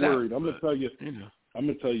that plays out. I'm going to tell you, I'm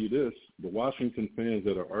going to tell you this. The Washington fans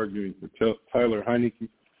that are arguing for Tyler Heineke,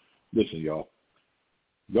 listen, y'all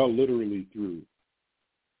literally threw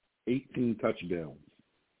 18 touchdowns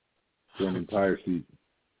for an entire season.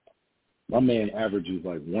 My man averages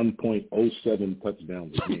like 1.07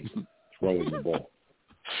 touchdowns a game throwing the ball.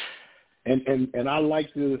 And I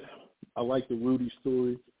like the Rudy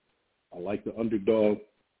story. I like the underdog.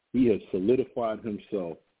 He has solidified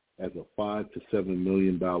himself as a $5 to $7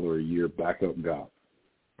 million a year backup guy.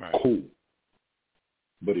 Right. Cool.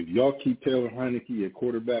 But if y'all keep Taylor Heineke at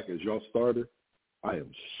quarterback as y'all starter, I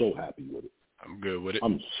am so happy with it. I'm good with it.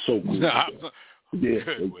 I'm so good with it.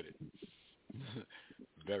 Good with it.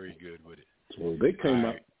 Very good with it. So they came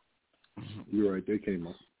up. You're right, they came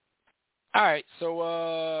up. All right,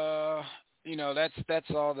 so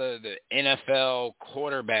that's all the NFL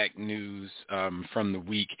quarterback news from the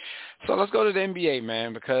week. So let's go to the NBA,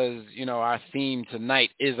 man, because our theme tonight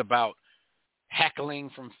is about heckling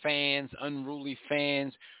from fans, unruly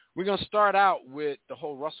fans. We're gonna start out with the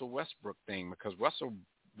whole Russell Westbrook thing, because Russell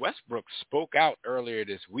Westbrook spoke out earlier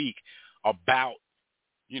this week about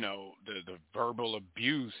the verbal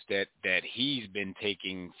abuse that he's been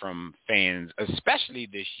taking from fans, especially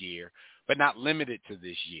this year, but not limited to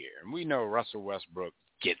this year. And we know Russell Westbrook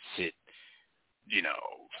gets it,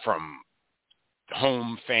 from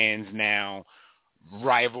home fans now,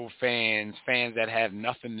 rival fans, fans that have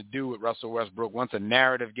nothing to do with Russell Westbrook. Once a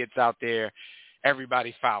narrative gets out there,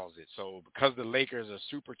 everybody follows it. So because the Lakers are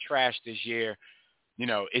super trash this year,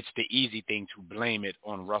 it's the easy thing to blame it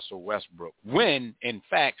on Russell Westbrook, when, in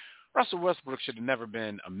fact, Russell Westbrook should have never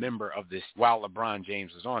been a member of this while LeBron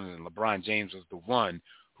James was on it, and LeBron James was the one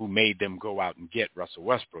who made them go out and get Russell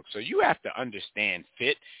Westbrook. So you have to understand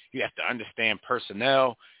fit. You have to understand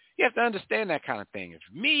personnel. You have to understand that kind of thing. If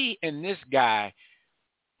me and this guy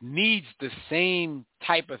needs the same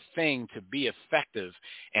type of thing to be effective,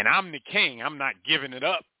 and I'm the king, I'm not giving it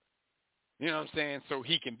up, you know what I'm saying, so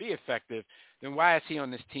he can be effective, then why is he on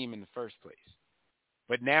this team in the first place?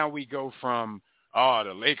 But now we go from,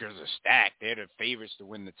 the Lakers are stacked, they're the favorites to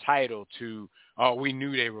win the title, to, we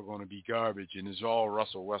knew they were going to be garbage and it's all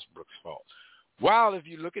Russell Westbrook's fault. While if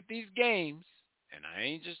you look at these games, and I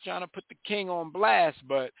ain't just trying to put the king on blast,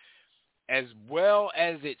 but as well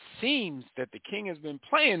as it seems that the king has been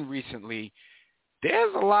playing recently,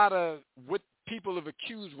 there's a lot of what people have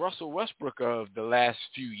accused Russell Westbrook of the last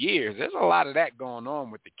few years. There's a lot of that going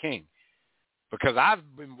on with the king. Because I've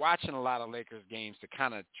been watching a lot of Lakers games to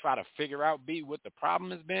kind of try to figure out, what the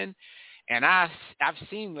problem has been. And I've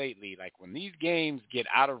seen lately, like when these games get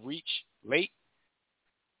out of reach late,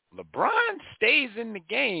 LeBron stays in the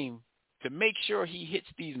game to make sure he hits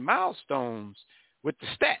these milestones with the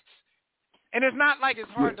stats. And it's not like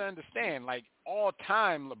it's hard to understand. Like all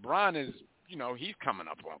time, LeBron is, he's coming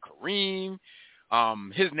up on Kareem.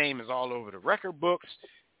 His name is all over the record books.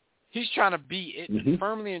 He's trying to be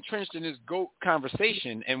firmly entrenched in this GOAT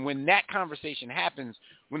conversation. And when that conversation happens,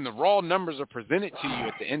 when the raw numbers are presented to you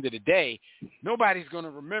at the end of the day, nobody's going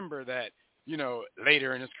to remember that,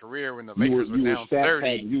 later in his career when the Lakers were down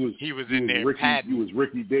 30, he was in there padding. He was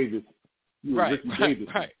Ricky Davis. Right.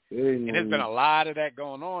 And there's been a lot of that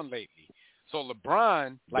going on lately. So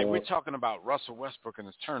LeBron, we're talking about Russell Westbrook and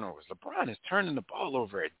his turnovers. LeBron is turning the ball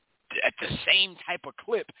over at the same type of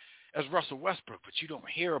clip as Russell Westbrook, but you don't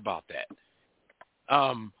hear about that.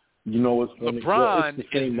 What's funny? LeBron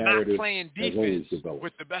is not playing defense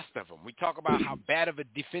with the best of them. We talk about how bad of a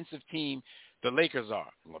defensive team the Lakers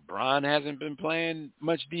are. LeBron hasn't been playing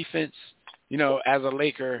much defense, as a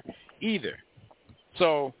Laker either.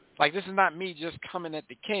 So, this is not me just coming at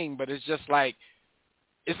the king, but it's just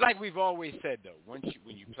it's like we've always said, though. When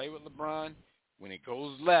you play with LeBron, when it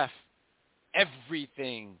goes left,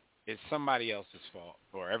 everything is somebody else's fault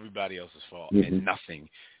or everybody else's fault, and nothing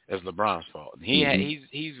is LeBron's fault. And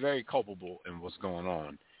he's very culpable in what's going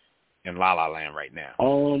on in La La Land right now.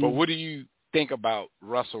 But what do you think about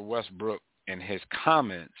Russell Westbrook and his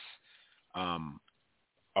comments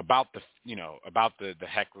about the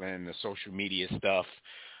heckling, the social media stuff?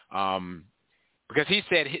 Because he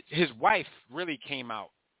said his wife really came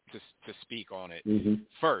out to speak on it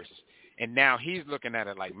first. And now he's looking at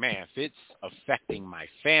it like, man, if it's affecting my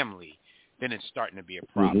family, then it's starting to be a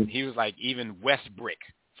problem. He was like, even Westbrick,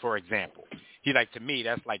 for example. He to me,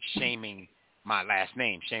 that's like shaming my last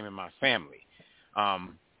name, shaming my family.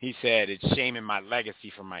 He said it's shaming my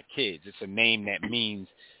legacy for my kids. It's a name that means,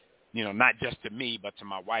 not just to me, but to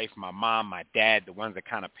my wife, my mom, my dad, the ones that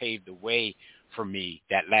kind of paved the way for me.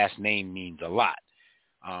 That last name means a lot.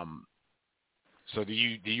 So do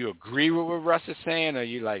you agree with what Russ is saying, or are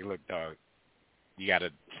you like, look, dog, you got to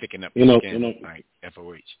thicken up your skin like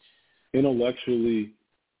FOH? Intellectually,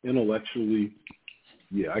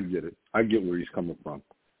 yeah, I get it. I get where he's coming from.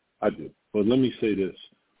 I do. But let me say this,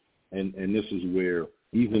 and this is where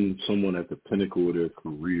even someone at the pinnacle of their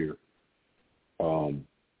career, and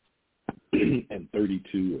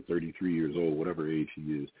 32 or 33 years old, whatever age he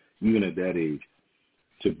is, even at that age,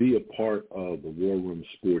 to be a part of the War Room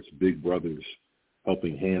Sports Big Brothers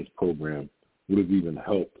Helping Hands program would have even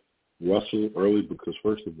helped Russell early because,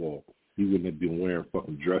 first of all, he wouldn't have been wearing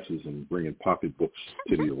fucking dresses and bringing pocketbooks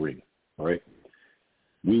to the arena, all right?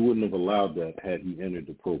 We wouldn't have allowed that had he entered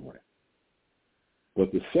the program.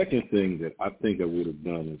 But the second thing that I think I would have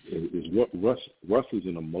done is what Russ is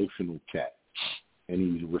an emotional cat,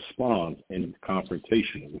 and he responds and he's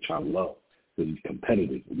confrontational, which I love because he's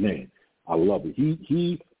competitive. Man, I love it.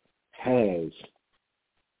 He has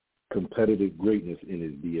competitive greatness in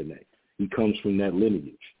his DNA. He comes from that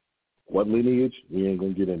lineage. What lineage? We ain't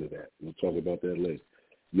going to get into that. We'll talk about that later.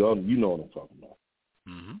 Y'all, you know what I'm talking about.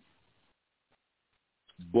 Mm-hmm.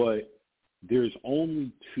 But there's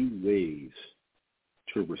only two ways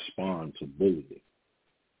to respond to bullying.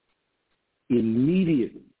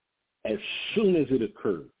 Immediately, as soon as it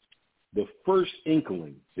occurs, the first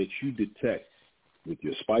inkling that you detect with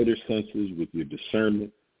your spider senses, with your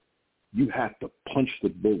discernment, you have to punch the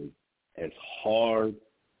bully as hard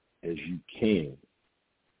as you can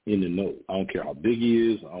in the nose. I don't care how big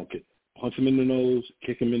he is. I don't care. Punch him in the nose,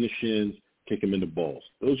 kick him in the shins, kick him in the balls.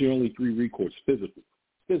 Those are your only three recourse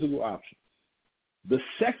physical options. The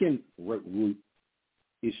second route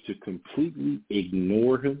is to completely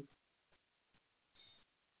ignore him,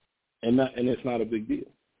 and it's not a big deal.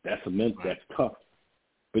 That's tough,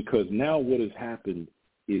 because now what has happened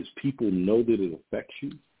is people know that it affects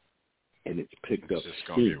you, and it's picked up. It's just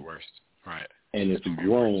going to get worse, right? And it's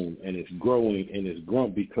grown, and it's growing, and it's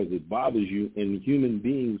grown because it bothers you. And human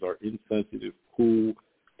beings are insensitive, cruel,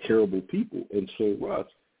 terrible people. And so, Russ,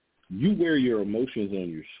 you wear your emotions on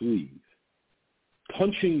your sleeve.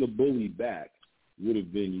 Punching the bully back would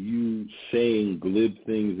have been you saying glib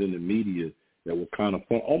things in the media that were kind of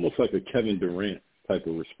fun, almost like a Kevin Durant type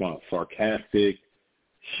of response, sarcastic,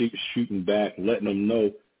 shooting back, letting them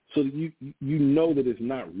know, so that you know that it's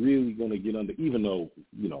not really going to get under, even though,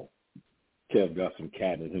 Kev got some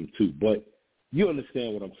cat in him too. But you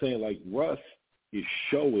understand what I'm saying? Like, Russ is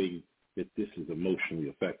showing that this is emotionally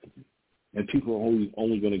affecting him. And people are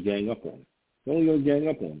only going to gang up on him. They're only going to gang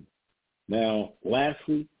up on him. Now,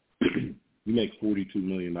 lastly, you make $42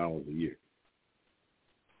 million a year.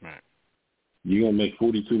 Right. You're going to make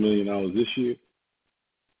 $42 million this year.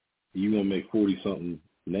 You're going to make 40-something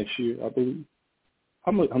next year, I believe.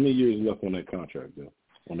 How many years left on that contract, though,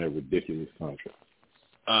 on that ridiculous contract?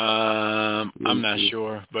 I'm not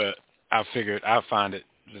sure, but I'll find it.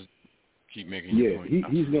 Just keep making your point.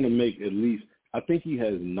 He's going to make at least, I think he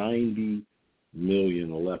has 90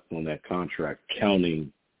 million left on that contract,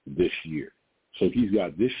 counting this year. So he's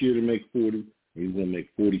got this year to make 40, and he's going to make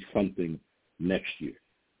 40-something next year.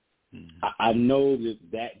 Mm-hmm. I know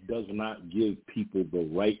that does not give people the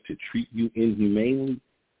right to treat you inhumanely,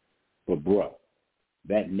 but, bro,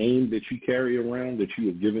 that name that you carry around that you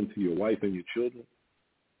have given to your wife and your children,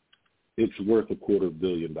 it's worth $250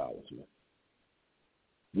 million, man.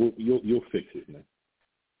 You'll fix it, man.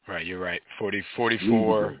 Right, you're right.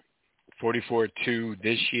 44-2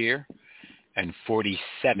 this year, and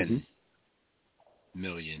 47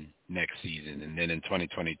 million next season, and then in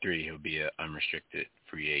 2023 he'll be an unrestricted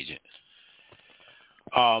free agent.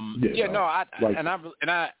 I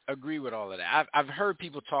agree with all of that. I've heard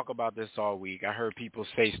people talk about this all week. I heard people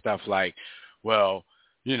say stuff like, well,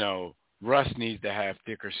 Russ needs to have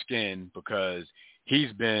thicker skin because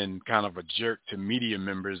he's been kind of a jerk to media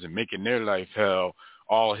members and making their life hell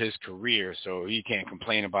all his career, so he can't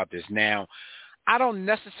complain about this now. I don't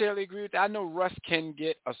necessarily agree with that. I know Russ can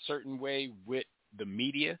get a certain way with the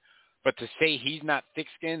media, but to say he's not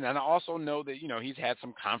thick-skinned, and I also know that, he's had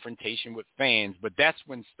some confrontation with fans, but that's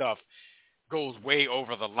when stuff goes way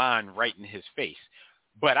over the line right in his face.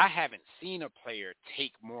 But I haven't seen a player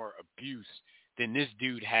take more abuse than this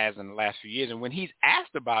dude has in the last few years. And when he's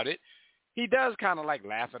asked about it, he does kind of like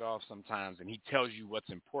laugh it off sometimes, and he tells you what's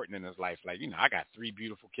important in his life. Like, I got 3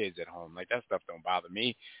 beautiful kids at home. Like, that stuff don't bother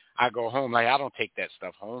me. I go home. Like, I don't take that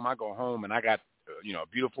stuff home. I go home, and I got, a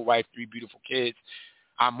beautiful wife, 3 beautiful kids.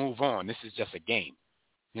 I move on. This is just a game.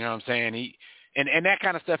 You know what I'm saying? And that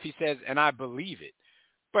kind of stuff he says, and I believe it.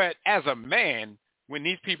 But as a man, when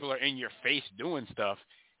these people are in your face doing stuff,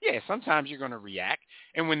 yeah, sometimes you're going to react.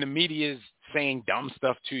 And when the media is saying dumb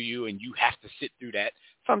stuff to you and you have to sit through that,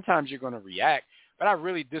 sometimes you're going to react. But I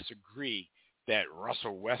really disagree that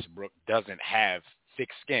Russell Westbrook doesn't have thick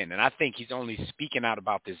skin. And I think he's only speaking out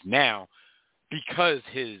about this now because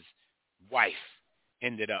his wife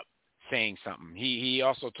ended up saying something. He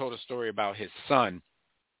also told a story about his son,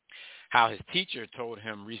 how his teacher told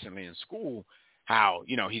him recently in school how,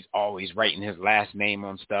 he's always writing his last name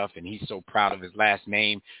on stuff, and he's so proud of his last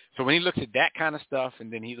name. So when he looks at that kind of stuff,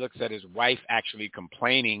 and then he looks at his wife actually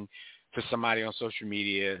complaining to somebody on social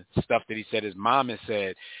media, stuff that he said his mom has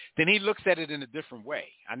said, then he looks at it in a different way.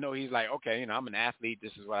 I know he's like, okay, I'm an athlete.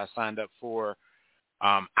 This is what I signed up for.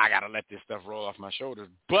 I got to let this stuff roll off my shoulders.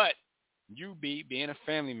 But you being a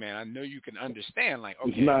family man, I know you can understand, like,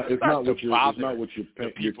 okay, it's not what your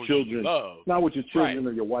children love. Not what your children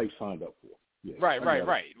or your wife signed up for. Yeah,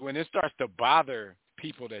 right. When it starts to bother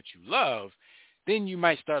people that you love, then you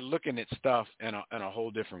might start looking at stuff in a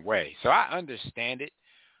whole different way. So I understand it.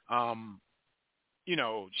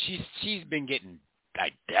 She's been getting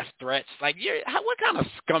like death threats. Like, what kind of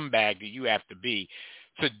scumbag do you have to be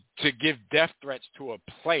to give death threats to a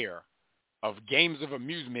player of games of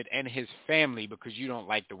amusement and his family because you don't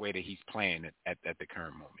like the way that he's playing at the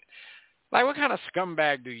current moment? Like, what kind of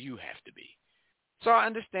scumbag do you have to be? So I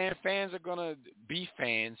understand fans are going to be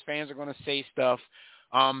fans. Fans are going to say stuff.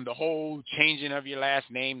 The whole changing of your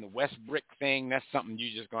last name, the Westbrick thing, that's something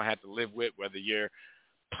you're just going to have to live with, whether you're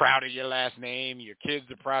proud of your last name, your kids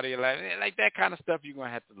are proud of your last name. Like, that kind of stuff you're going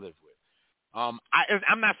to have to live with. I'm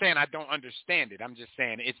not saying I don't understand it. I'm just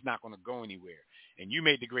saying it's not going to go anywhere. And you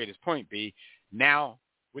made the greatest point, B. Now,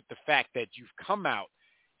 with the fact that you've come out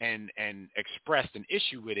and expressed an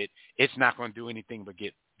issue with it, it's not going to do anything but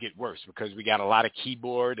get worse, because we got a lot of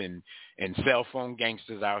keyboard and cell phone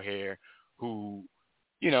gangsters out here who,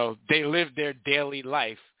 they live their daily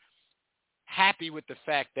life happy with the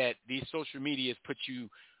fact that these social medias put you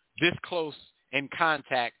this close in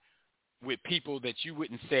contact with people that you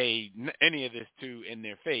wouldn't say any of this to in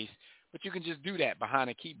their face, but you can just do that behind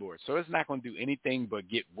a keyboard. So it's not going to do anything but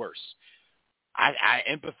get worse. I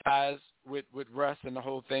empathize with Russ and the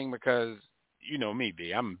whole thing because, me,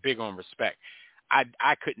 B, I'm big on respect.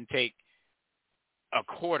 I couldn't take a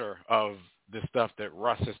quarter of the stuff that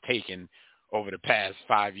Russ has taken over the past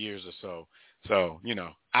 5 years or so. So,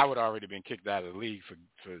 I would already been kicked out of the league for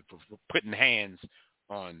putting hands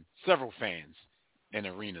on several fans in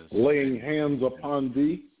arenas. Laying hands upon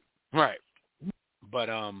thee. Right. But,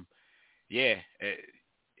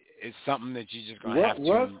 it's something that you just going to have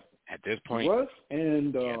to, at this point, Russ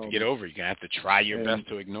and, you have to get over. You're going to have to try your best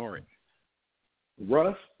to ignore it.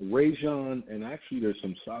 Russ, Rajon, and actually there's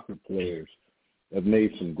some soccer players have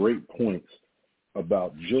made some great points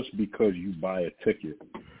about just because you buy a ticket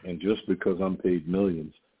and just because I'm paid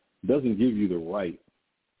millions doesn't give you the right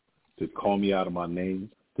to call me out of my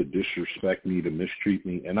name, to disrespect me, to mistreat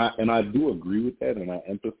me. And I do agree with that, and I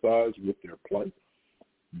empathize with their plight.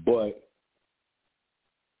 But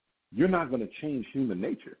you're not going to change human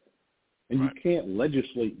nature. And you can't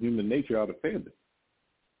legislate human nature out of fandom.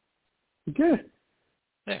 You can't.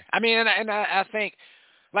 Yeah. I mean, and I think,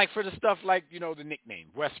 like, for the stuff like, you know, the nickname,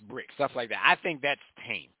 Westbrick, stuff like that, I think that's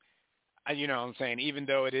tame. You know what I'm saying? Even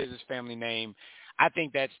though it is his family name, I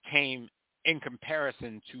think that's tame in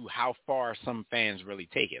comparison to how far some fans really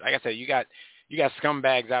take it. Like I said, you got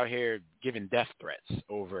scumbags out here giving death threats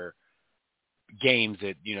over games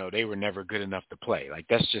that, you know, they were never good enough to play. Like,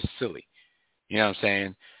 that's just silly. You know what I'm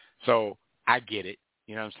saying? So I get it.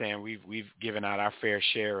 You know what I'm saying? We've given out our fair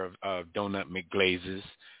share of donut McGlazes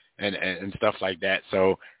and stuff like that.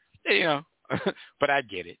 So, you know, but I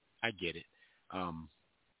get it.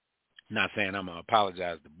 Not saying I'm gonna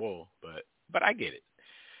apologize to Bull, but I get it.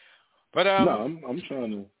 But no, I'm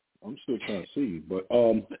still trying to see. But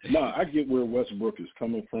no, I get where Westbrook is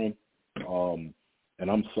coming from.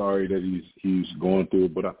 And I'm sorry that he's going through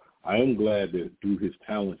it, but I am glad that through his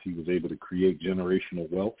talents he was able to create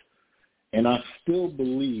generational wealth. And I still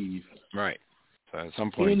believe, right, so at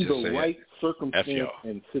some point, in the right circumstance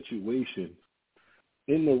and situation,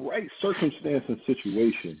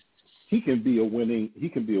 he can be a winning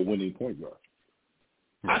point guard.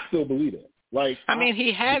 I still believe that. Like, I mean,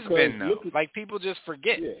 he has been though. Like, people just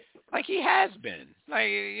forget. Yeah. Like, he has been. Like,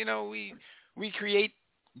 you know, we create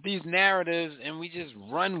these narratives and we just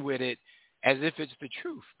run with it as if it's the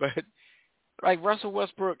truth. But like Russell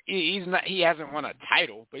Westbrook, he hasn't won a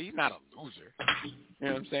title, but he's not a loser. You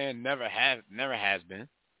know what I'm saying? Never has been.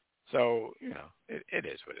 So, you know, it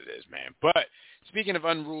is what it is, man. But speaking of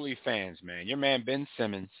unruly fans, man, your man Ben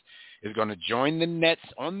Simmons is going to join the Nets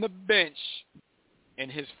on the bench in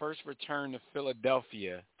his first return to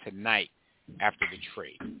Philadelphia tonight after the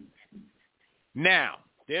trade. Now,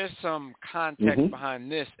 there's some context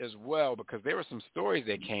behind this as well, because there were some stories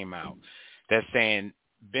that came out that saying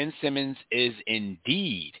Ben Simmons is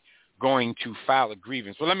indeed going to file a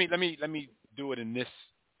grievance. Well, let me do it in this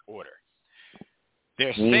order.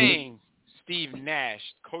 They're saying Steve Nash,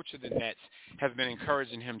 coach of the Nets, has been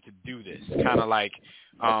encouraging him to do this. Kind of like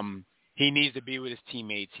he needs to be with his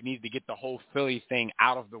teammates. He needs to get the whole Philly thing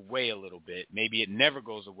out of the way a little bit. Maybe it never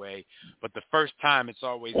goes away, but the first time it's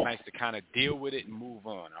always nice to kind of deal with it and move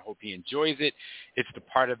on. I hope he enjoys it. It's the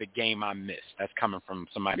part of the game I miss. That's coming from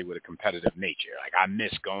somebody with a competitive nature. Like, I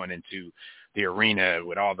miss going into the arena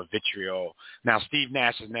with all the vitriol. Now, Steve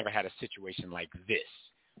Nash has never had a situation like this,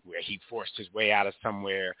 where he forced his way out of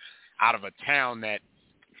somewhere, out of a town that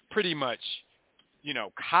pretty much, you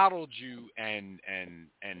know, coddled you and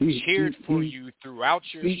cheered for you throughout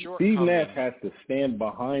your shortcomings. Steve Nash has to stand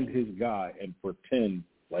behind his guy and pretend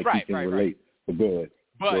like he can relate. Right. Go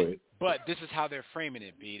ahead. But this is how they're framing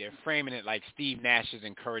it, B. They're framing it like Steve Nash is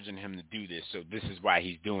encouraging him to do this, so this is why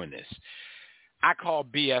he's doing this. I call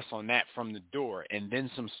BS on that from the door, and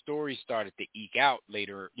then some stories started to eke out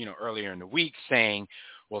earlier in the week saying,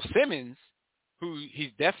 well, Simmons, who he's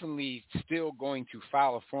definitely still going to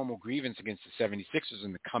file a formal grievance against the 76ers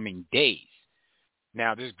in the coming days.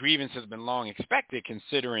 Now, this grievance has been long expected,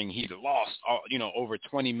 considering he's lost, over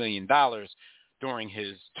 $20 million during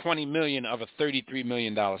his $20 million of a $33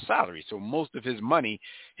 million salary. So most of his money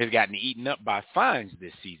has gotten eaten up by fines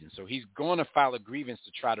this season. So he's going to file a grievance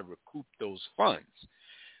to try to recoup those funds.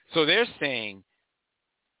 So they're saying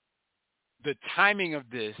the timing of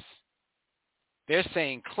this, they're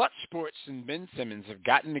saying Clutch Sports and Ben Simmons have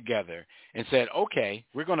gotten together and said, okay,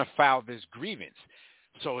 we're going to file this grievance.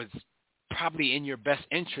 So it's probably in your best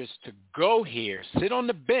interest to go here, sit on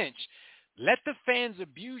the bench, let the fans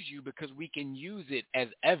abuse you, because we can use it as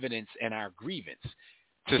evidence in our grievance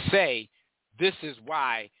to say, this is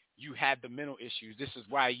why you had the mental issues. This is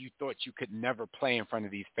why you thought you could never play in front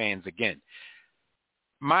of these fans again.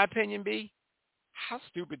 My opinion, B, how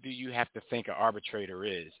stupid do you have to think an arbitrator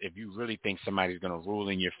is if you really think somebody's going to rule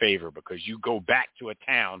in your favor because you go back to a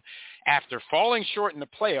town after falling short in the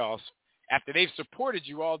playoffs, after they've supported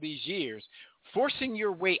you all these years, forcing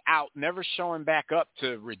your way out, never showing back up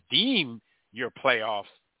to redeem your playoff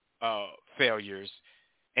failures,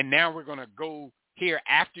 and now we're going to go here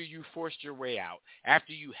after you forced your way out,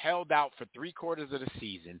 after you held out for 3/4 of the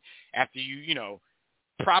season, after you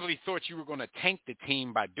probably thought you were going to tank the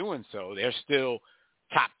team by doing so. They're still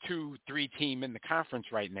top 2-3 team in the conference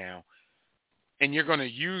right now. And you're going to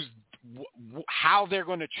use how they're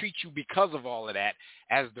going to treat you because of all of that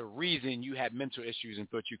as the reason you had mental issues and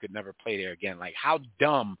thought you could never play there again. Like, how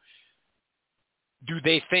dumb do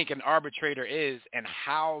they think an arbitrator is, and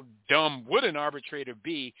how dumb would an arbitrator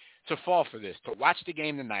be to fall for this, to watch the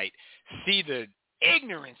game tonight, see the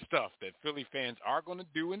ignorant stuff that Philly fans are going to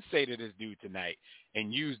do and say to this dude tonight,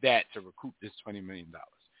 and use that to recoup this $20 million.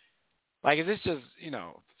 Like, is this just,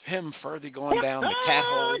 him further going down the cat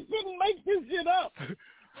hole? I didn't make this shit up.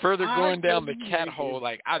 Further going down the cat hole.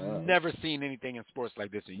 Like, I've never seen anything in sports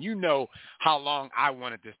like this. And you know how long I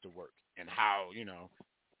wanted this to work and how,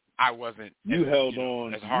 I wasn't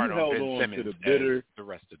as hard on Ben Simmons as the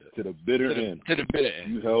rest of to the bitter end. To the bitter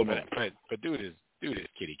end. You held on. But dude is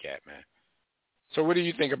kitty cat, man. So what do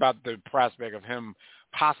you think about the prospect of him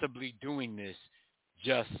possibly doing this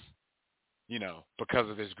just, because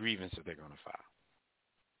of this grievance that they're going to file?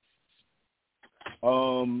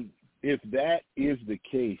 If that is the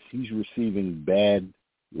case, he's receiving bad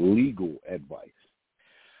legal advice.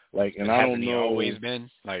 Like, and I don't know. Hasn't he always been?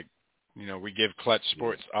 Like, we give Clutch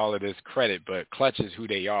Sports all of this credit, but Clutch is who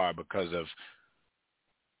they are because of,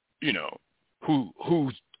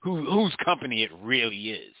 whose company it really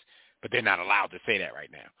is. But they're not allowed to say that right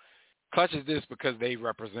now. Clutch is this because they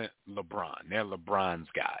represent LeBron. They're LeBron's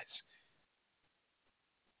guys.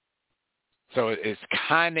 So it's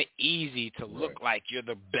kind of easy to look like you're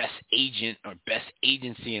the best agent or best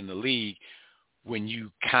agency in the league when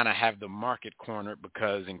you kind of have the market cornered,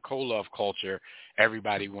 because in Koloff culture,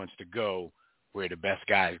 everybody wants to go where the best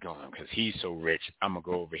guy's going because he's so rich, I'm going to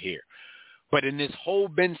go over here. But in this whole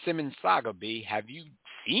Ben Simmons saga, B, have you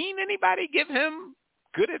seen anybody give him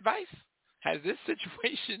good advice? Has this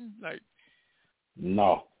situation,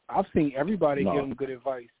 No. I've seen everybody give him good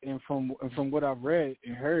advice. And from what I've read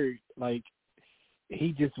and heard,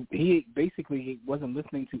 he basically wasn't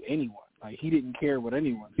listening to anyone. Like, he didn't care what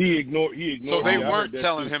anyone said. He ignored. So they weren't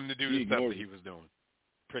telling him to do the stuff that he was doing.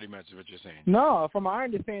 Pretty much is what you're saying. No, from my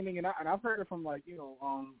understanding, and I've heard it from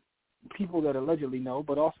people that allegedly know,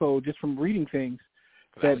 but also just from reading things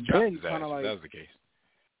that Ben kind of like. That was the case.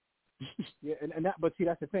 Yeah, but see,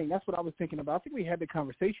 that's the thing. That's what I was thinking about. I think we had the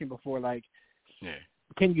conversation before.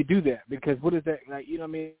 Can you do that? Because what is that? Like, you know what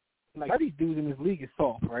I mean? Like, a lot of these dudes in this league is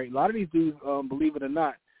soft, right? A lot of these dudes, believe it or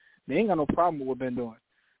not, they ain't got no problem with what Ben doing,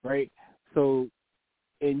 right? So,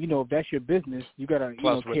 and if that's your business, you gotta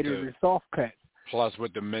cater to the soft cats. Plus,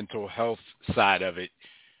 with the mental health side of it,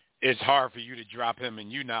 it's hard for you to drop him and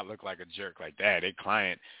you not look like a jerk like that. A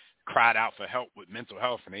client cried out for help with mental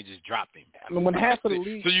health and they just dropped him. I mean, when half of the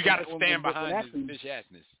league, so you got to stand behind his bitch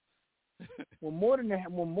assness. Well, more than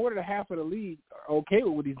half of the league are okay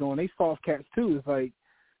with what he's doing. They soft cats too. It's like,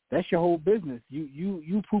 that's your whole business.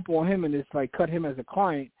 You poop on him and it's like cut him as a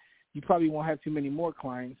client. You probably won't have too many more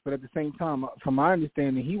clients. But at the same time, from my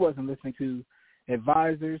understanding, he wasn't listening to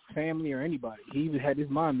advisors, family, or anybody. He even had his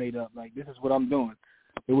mind made up. Like, this is what I'm doing.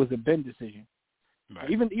 It was a Ben decision. Right.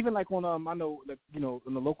 Even like on I know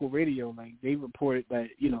on the local radio, like they reported that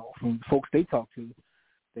from folks they talked to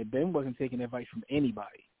that Ben wasn't taking advice from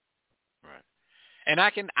anybody. Right. And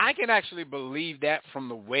I can actually believe that from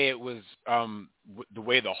the way it was, the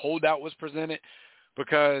way the holdout was presented,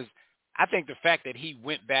 because I think the fact that he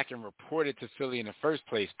went back and reported to Philly in the first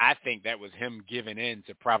place, I think that was him giving in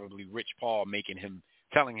to probably Rich Paul,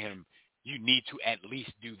 telling him, you need to at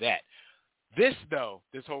least do that. This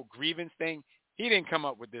whole grievance thing, he didn't come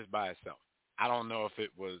up with this by himself. I don't know if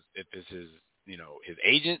it's his, his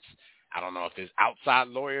agents. I don't know if it's outside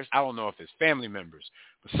lawyers. I don't know if it's family members.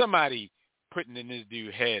 But somebody putting in this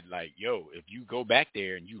dude's head like, yo, if you go back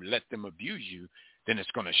there and you let them abuse you, then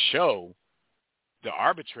it's going to show the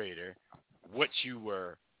arbitrator what you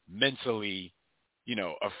were mentally,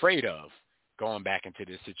 afraid of going back into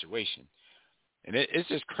this situation. And it's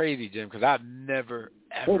just crazy, Jim, because I've never,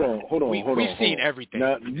 ever. Hold on. We've seen everything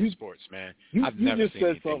in sports, man. I've never seen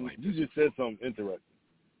anything like this. You just said something interesting.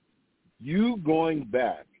 You going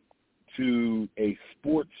back to a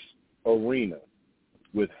sports arena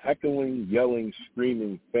with heckling, yelling,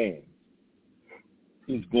 screaming fans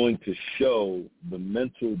is going to show the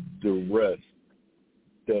mental duress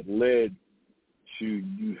that led to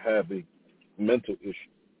you having mental issues.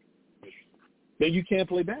 Then you can't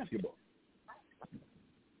play basketball.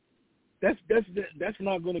 That's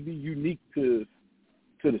not going to be unique to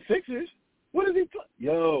the Sixers. What is he play?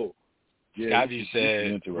 Yo. Yeah, Scotty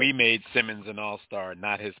said, we made Simmons an all-star,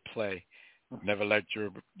 not his play. Never liked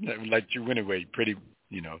you anyway. Pretty,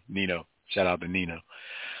 Nino. Shout out to Nino.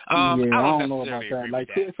 I don't know about that. Right.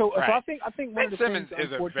 So I think one of the Simmons things,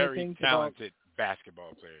 is a very talented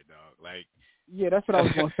basketball player, dog. Yeah, that's what I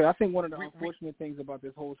was going to say. I think one of the unfortunate things about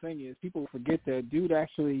this whole thing is people forget that dude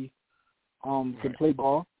actually can play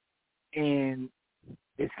ball, and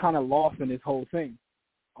it's kind of lost in this whole thing.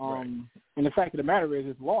 And the fact of the matter is,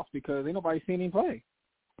 it's lost because ain't nobody seen him play.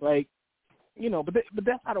 But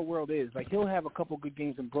that's how the world is. Like, he'll have a couple good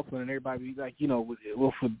games in Brooklyn, and everybody be like,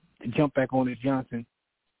 we'll jump back on this Johnson.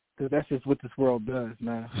 that's just what this world does,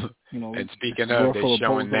 man. You know. And speaking of, they're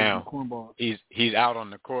showing now he's out on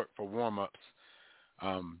the court for warm-ups.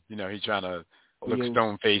 You know, he's trying to look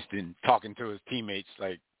stone-faced and talking to his teammates,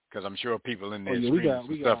 like, because I'm sure people in there screaming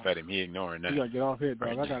some stuff at him. He ignoring that. We gotta get off here,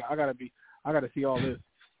 dog. Right. I gotta see all this.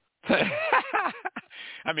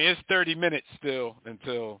 I mean, it's 30 minutes still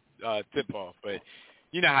until tip-off, but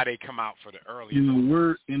you know how they come out for the early.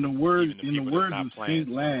 In the words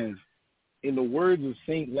of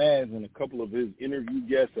St. Laz and a couple of his interview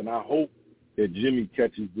guests, and I hope that Jimmy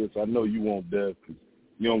catches this. I know you won't, Dev, because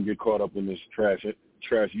you don't get caught up in this trash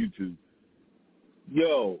YouTube.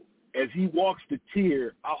 Yo, as he walks the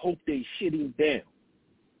tier, I hope they shit him down.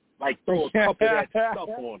 Like, throw a cup of that stuff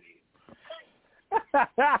on him.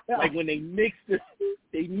 Like when they mixed the,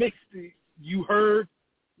 you heard,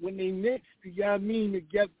 when they mixed the, you know what I mean,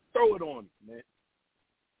 together, throw it on him, man.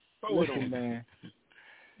 Throw it on him. Man.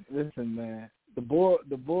 Listen, man. The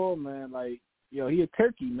bull, man, like, yo, he a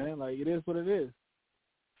turkey, man. Like, it is what it is.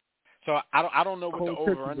 So I don't know what the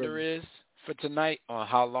over-under is for tonight on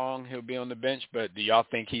how long he'll be on the bench, but do y'all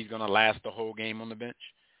think he's going to last the whole game on the bench?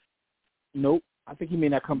 Nope. I think he may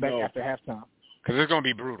not come back after halftime. Because it's going to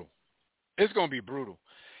be brutal. It's going to be brutal.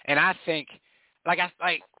 And I think, like I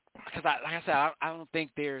said, I don't think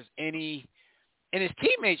there's any – and his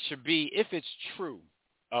teammates should be, if it's true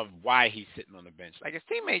of why he's sitting on the bench, like his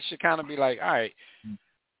teammates should kind of be like, all right,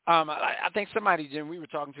 I think somebody, Jim, we were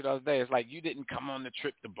talking to the other day, it's like you didn't come on the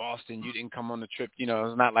trip to Boston. You didn't come on the trip. You know,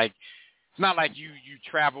 it's not like you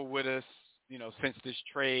travel with us, you know, since this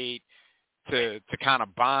trade to kind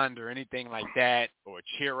of bond or anything like that or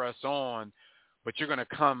cheer us on, but you're going to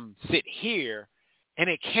come sit here, and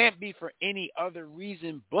it can't be for any other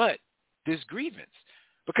reason but this grievance.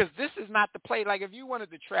 Because this is not the play. Like, if you wanted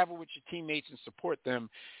to travel with your teammates and support them,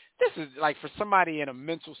 this is like for somebody in a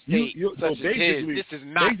mental state such as his, this is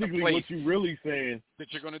not the place what you're really saying,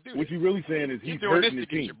 that you're going to do. What you're really saying is he's doing hurting this the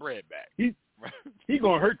to team. Get your bread back. He's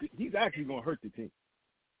actually going to hurt the team.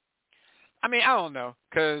 I mean, I don't know,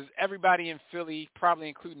 because everybody in Philly, probably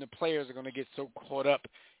including the players, are going to get so caught up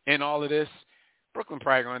in all of this. Brooklyn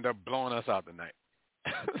probably going to end up blowing us out tonight.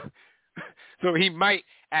 So he might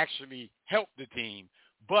actually help the team.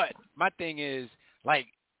 But my thing is, like,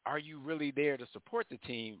 are you really there to support the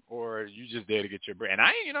team, or are you just there to get your bread? And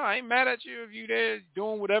I ain't mad at you if you there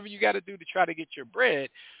doing whatever you got to do to try to get your bread.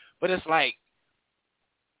 But it's like,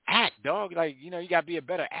 act, dog. Like, you got to be a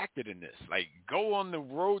better actor than this. Like, go on the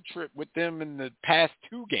road trip with them in the past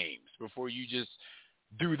 2 games before you just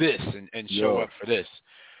do this and show up for this.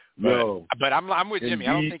 But I'm with Jimmy.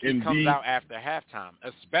 I don't think he comes out after halftime,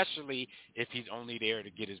 especially if he's only there to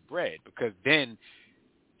get his bread, because then –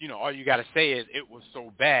 all you got to say is it was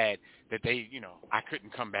so bad that they, I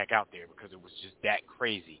couldn't come back out there because it was just that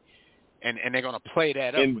crazy. And they're going to play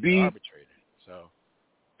that up with the arbitrator. So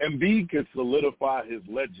Embiid could solidify his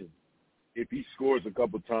legend if he scores a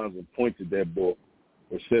couple times and points at that ball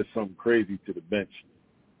or says something crazy to the bench.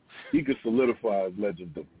 He could solidify his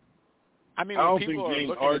legend. I mean, when people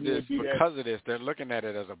are looking at this because of this, they're looking at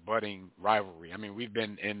it as a budding rivalry. I mean, we've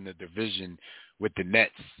been in the division with the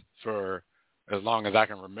Nets for as long as I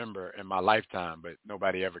can remember in my lifetime, but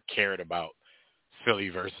nobody ever cared about Philly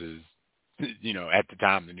versus, at the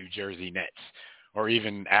time, the New Jersey Nets, or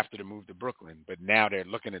even after the move to Brooklyn. But now they're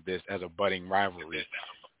looking at this as a budding rivalry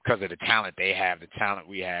because of the talent they have, the talent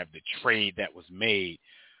we have, the trade that was made.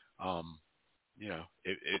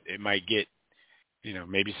 It might get,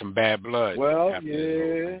 maybe some bad blood. Well,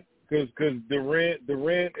 yeah, because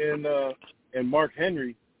Durant and Mark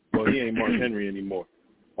Henry, well, he ain't Mark Henry anymore.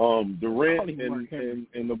 Durant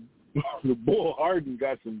and the Bull Harden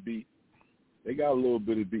got some beat. They got a little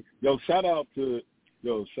bit of beat. Shout out to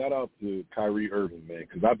Kyrie Irving, man,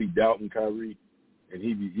 because I be doubting Kyrie, and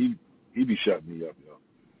he be shutting me up, What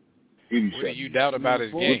do you doubt about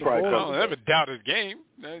his game? I don't ever doubt his game.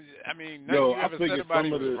 I mean, nothing you ever said about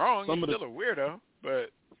him was wrong. He's still a weirdo, but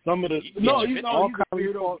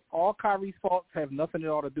all Kyrie's faults have nothing at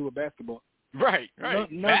all to do with basketball. Right.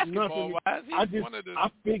 Basketball-wise, he's one of the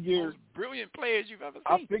most brilliant players you've ever seen.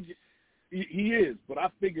 I figure he is, but I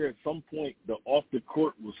figure at some point the off the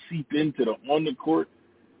court will seep into the on the court.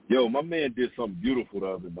 My man did something beautiful the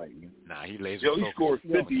other night, man. Nah, he lays. He scored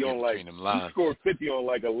 50 on like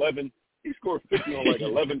 11. He scored 50 on like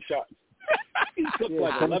 11 shots. He took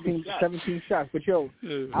like 17 shots. But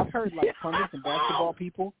I've heard pundits and basketball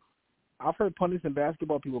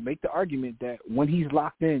people. Make the argument that when he's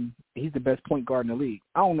locked in, he's the best point guard in the league.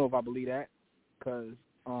 I don't know if I believe that because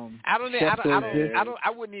I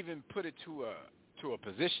wouldn't even put it to a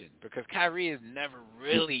position because Kyrie has never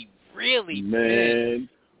really been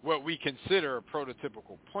what we consider a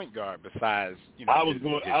prototypical point guard besides, I was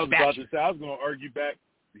about to argue back.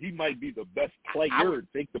 He might be the best player.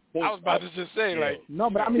 Take the point. I was about to just say, no,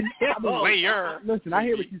 but I mean, player. Listen, I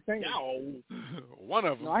hear what you're saying. One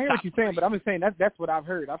of them. No, I hear what you're saying, but I'm just saying that's what I've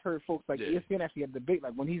heard. I've heard folks like ESPN actually have a debate,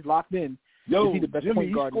 like when he's locked in, is he the best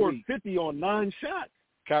point guard? He scored 50 on 9 shots.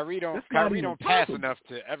 Kyrie don't pass enough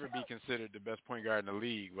to ever be considered the best point guard in the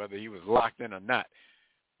league, whether he was locked in or not.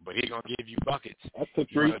 But he's gonna give you buckets. I took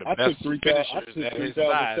 3,000 shots that we've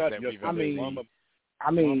ever seen. I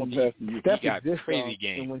mean, Steph got exists, crazy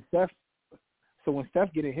game. and when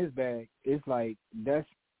Steph get in his bag, it's like that's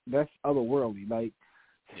otherworldly. Like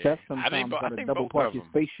Steph sometimes got to double park his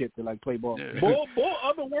spaceship to like play ball. Yeah. Bull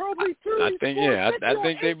otherworldly too. I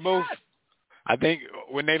think they both. I think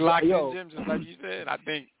when they locked in Jim, just like you said, I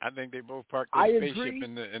think they both parked their spaceship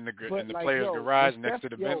in the players' garage next to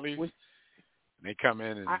the Bentleys. They come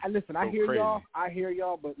in and listen. I hear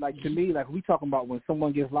y'all, but like to me, like we talking about when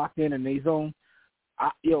someone gets locked in and they zone.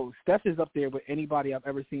 Steph is up there with anybody I've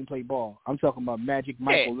ever seen play ball. I'm talking about Magic,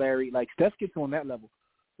 Michael, Larry. Like Steph gets on that level.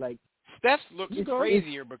 Like Steph looks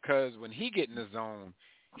crazier because when he get in the zone,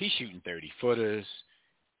 he's shooting 30-footers.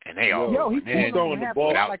 And they all he's throwing the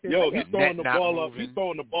ball up. He's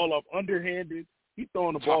throwing the ball up underhanded. He's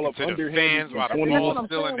throwing the ball up underhanded. Fans while the ball's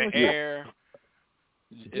still in the air.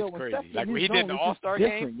 It's crazy. Like when he did the All-Star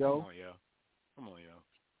game. Come on, yo.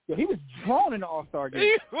 Yo, he was drawn in the All-Star game.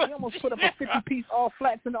 He almost put up a 50-piece all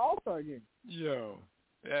flats in the All-Star game. Yo,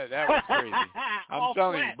 that was crazy. I'm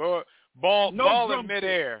telling you, boy, ball in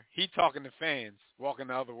midair. He talking to fans, walking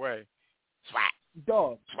the other way. Swat.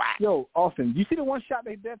 Dog. Swat. Yo, Austin, you see the one shot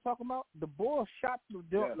they're talking about? The ball shot the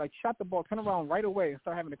ball, turn around right away and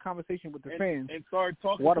start having a conversation with the fans. And start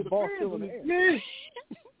talking while to the ball's still in the air.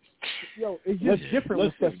 Yo, it's just different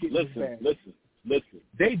when Steph gets his bag. Listen.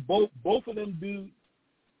 They both of them dudes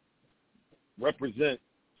represent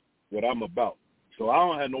what I'm about. So I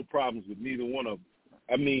don't have no problems with neither one of them.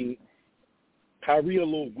 I mean, Kyrie a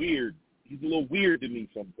little weird. He's a little weird to me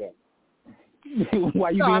sometimes.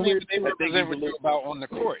 Why you being weird? They represent what you're about on the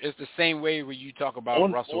court. It's the same way when you talk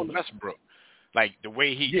about Russell Westbrook. Like the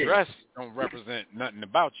way he dressed don't represent nothing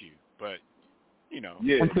about you. But,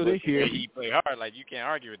 until this year he play hard. Like you can't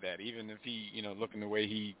argue with that, even if he, looking the way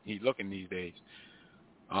he looking these days.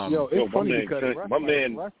 It's funny because my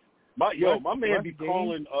man be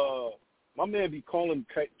calling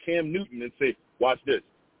Cam Newton and say, "Watch this,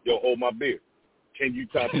 yo, hold my beer. Can you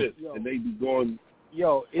top this?" And they be going.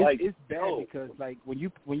 Yo, it's bad because like when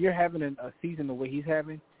you're having a season the way he's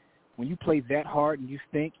having, when you play that hard and you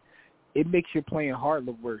stink, it makes your playing hard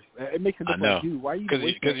look worse. It makes it look like you. Why you?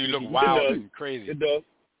 Because you look wild and crazy. It does.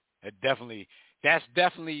 That's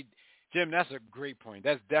definitely, Jim. That's a great point.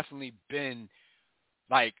 That's definitely been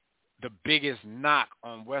like the biggest knock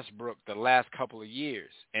on Westbrook the last couple of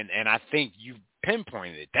years, and I think you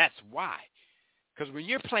pinpointed it. That's why. Because when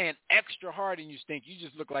you're playing extra hard and you stink, you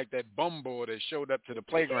just look like that bum boy that showed up to the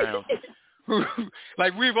playground.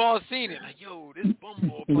 Like we've all seen it. Like, yo, this bum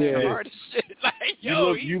boy playing hard as shit. Like,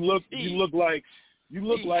 yo, you look like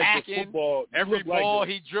hacking, the football. Every ball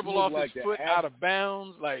he dribbled off his foot out of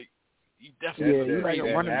bounds. Like he definitely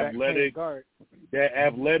that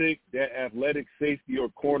athletic safety or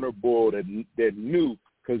corner ball that knew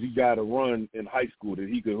because he got to run in high school that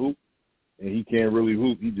he could hoop. And he can't really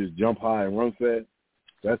hoop. He just jump high and run fast.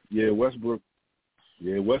 Westbrook.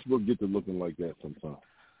 Yeah, Westbrook get to looking like that sometimes.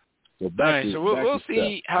 So we'll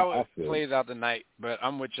see how it plays out tonight. But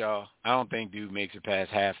I'm with y'all. I don't think dude makes it past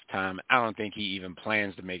halftime. I don't think he even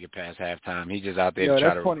plans to make it past halftime. He's just out there to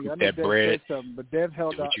try to recoup that bread. But Dev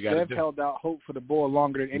held out hope for the ball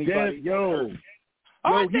longer than anybody. He was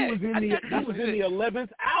in the 11th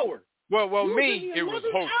hour. Well, it was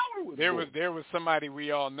hope. There was somebody we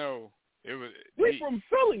all know. It was from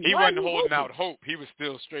Philly. He wasn't holding out hope. He was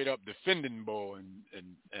still straight up defending ball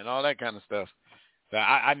and all that kind of stuff. So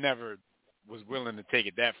I never was willing to take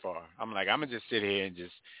it that far. I'm like, I'm gonna just sit here and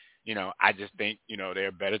just, I just think they're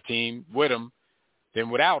a better team with him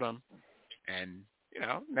than without him. And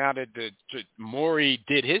now that Morey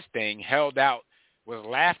did his thing, held out, was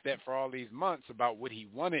laughed at for all these months about what he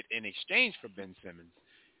wanted in exchange for Ben Simmons.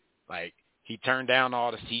 Like he turned down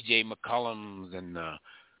all the C.J. McCollums and the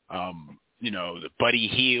Buddy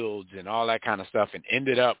Hields and all that kind of stuff and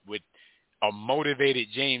ended up with a motivated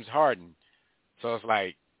James Harden. So it's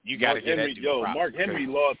like, you got to get that dude props. Mark Henry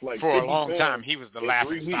lost like for a long time. He was the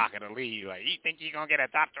laughing stock of the league. Like, you think you're going to get a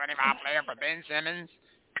top 25 player for Ben Simmons?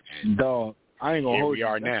 Dog, I ain't going to hold you.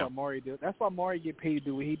 That's why Maury get paid to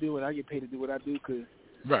do what he do and I get paid to do what I do because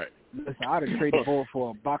listen, I'd have traded the ball for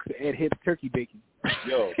a box of Ed Hibbs turkey bacon.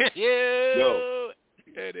 Yo,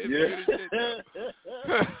 Ed is good as shit,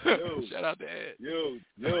 though. Shout out to Ed.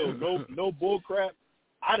 No bull crap.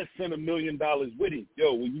 I'd have sent $1 million with him.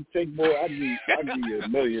 Yo, when you take more, I'd give you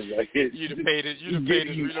 $1 million. Like you'd have paid his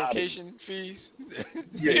relocation fees.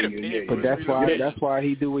 Yeah. But that's why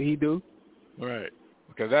he do what he do. Right.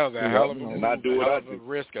 Because that was a hell of a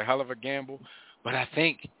risk, a hell of a gamble. But I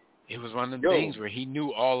think it was one of the things where he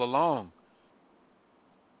knew all along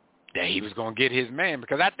that he was going to get his man.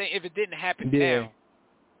 Because I think if it didn't happen now,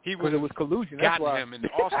 he would have gotten him in the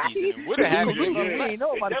offseason. It would have happened. He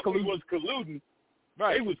definitely was colluding.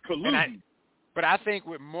 Right. They was colluding. But I think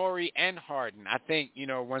with Morey and Harden, I think,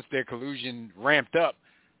 once their collusion ramped up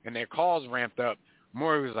and their calls ramped up,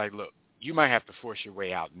 Morey was like, look, you might have to force your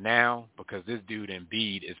way out now because this dude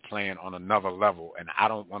Embiid is playing on another level, and I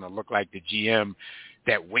don't want to look like the GM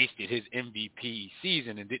that wasted his MVP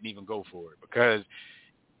season and didn't even go for it. Because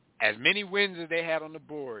as many wins as they had on the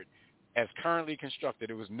board, as currently constructed,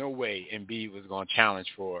 there was no way Embiid was going to challenge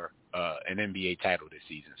for an NBA title this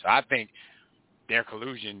season. So I think their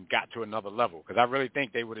collusion got to another level because I really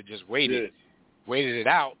think they would have just waited it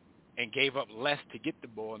out and gave up less to get the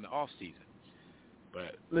ball in the offseason.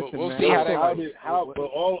 But we'll see how that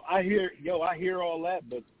goes. I hear all that,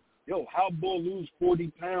 but how bull lose 40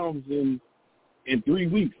 pounds in 3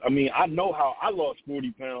 weeks? I mean, I know how I lost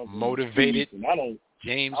 40 pounds. Motivated. In 3 weeks,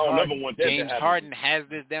 and James Harden has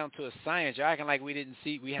this down to a science. You're acting like we haven't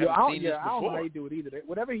seen this before. I don't know how he do it either.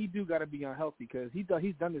 Whatever he do, got to be unhealthy because he's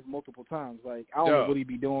done this multiple times. Like I don't know what he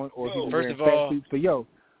be doing or he's wearing fat suits. But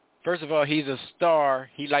first of all, he's a star.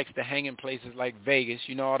 He likes to hang in places like Vegas.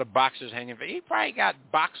 All the boxers hanging. He probably got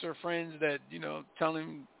boxer friends that tell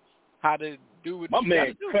him how to do what my he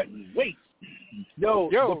man cutting weight.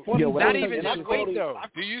 Not even just weight though.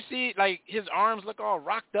 Do you see like his arms look all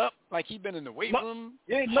rocked up like he been in the weight room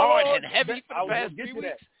hard and heavy for the past 3 weeks?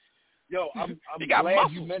 I'm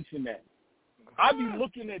glad you mentioned that. I be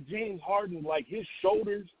looking at James Harden like his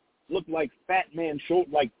shoulders look like fat man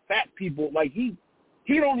shoulders, like fat people. Like he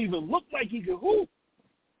don't even look like he could hoop.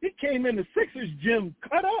 He came in the Sixers gym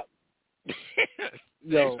cut up.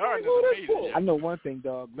 I know one thing,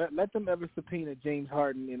 dog. Let them ever subpoena James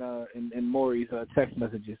Harden in Morey's text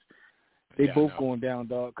messages. They both going down,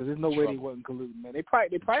 dog. Because there's no way they wasn't colluding, man. They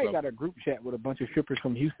probably got a group chat with a bunch of strippers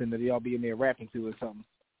from Houston that they all be in there rapping to or something.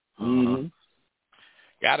 Mm-hmm.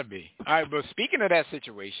 Gotta be. All right, but speaking of that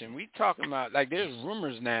situation, we talking about like there's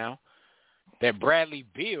rumors now that Bradley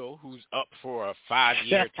Beal, who's up for a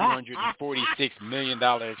 5-year, $246 million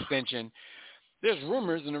extension. There's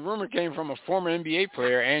rumors, and the rumor came from a former NBA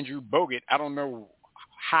player, Andrew Bogut. I don't know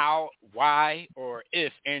how, why, or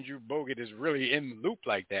if Andrew Bogut is really in the loop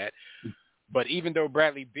like that. But even though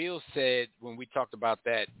Bradley Beal said when we talked about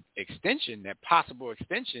that extension, that possible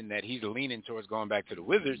extension, that he's leaning towards going back to the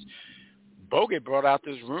Wizards, Bogut brought out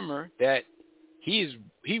this rumor that he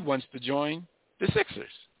wants to join the Sixers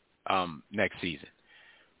next season.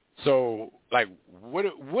 So, like,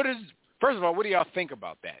 first of all, what do y'all think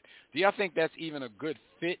about that? Do y'all think that's even a good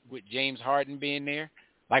fit with James Harden being there?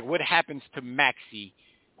 Like, what happens to Maxey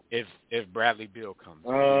if Bradley Beal comes?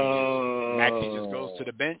 Maxey just goes to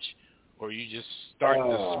the bench, or you just start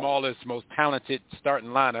the smallest, most talented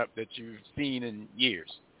starting lineup that you've seen in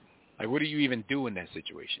years? Like, what do you even do in that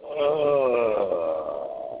situation?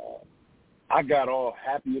 I got all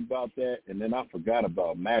happy about that, and then I forgot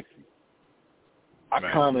about Maxey. I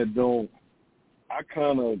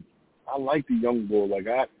like the young boy. Like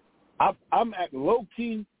I'm at low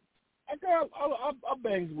key. I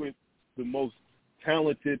bangs with the most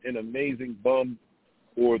talented and amazing bum,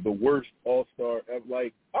 or the worst all-star ever.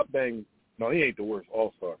 Like I bang. No, he ain't the worst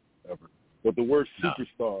all-star ever, but the worst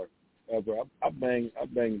superstar ever. I bang.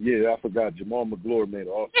 Yeah, I forgot. Jamal McGlory made an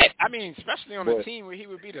all-star. Yeah, I mean, especially on a team where he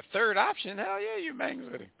would be the third option. Hell yeah, you bangs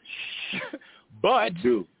with him. But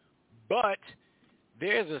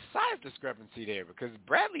there's a size discrepancy there because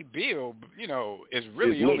Bradley Beal, is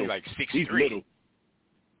really only like 6'3". He's little.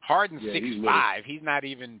 Harden's 6'5". He's not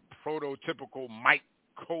even prototypical Mike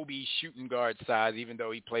Kobe shooting guard size, even though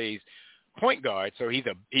he plays point guard. So he's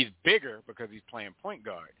bigger because he's playing point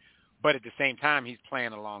guard. But at the same time, he's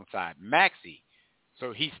playing alongside Maxey.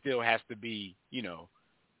 So he still has to be, you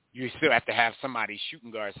still have to have somebody shooting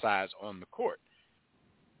guard size on the court.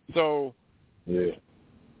 So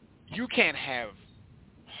you can't have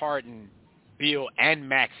Harden, Beal, and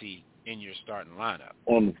Maxey in your starting lineup.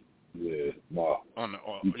 You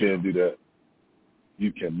can't do that.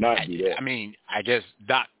 You cannot do that. I mean, I guess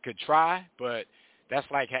Doc could try, but that's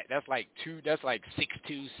like 6'2",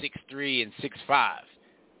 6'3", and 6'5".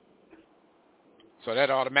 So that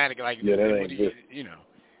automatically, that ain't good.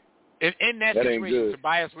 In that ain't situation, good.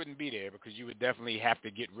 Tobias wouldn't be there because you would definitely have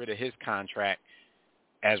to get rid of his contract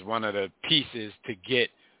as one of the pieces to get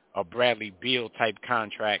a Bradley Beal type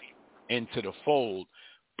contract into the fold.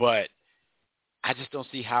 But I just don't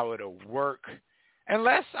see how it'll work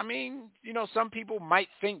unless, I mean, you know, some people might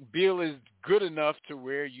think Beal is good enough to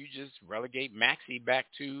where you just relegate Maxey back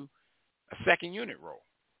to a second unit role.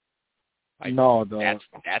 Like, no, dog.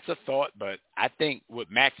 That's a thought, but I think what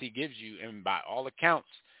Maxey gives you, and by all accounts,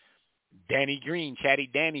 Danny Green, Chatty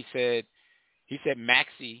Danny said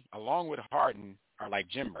Maxey, along with Harden, are like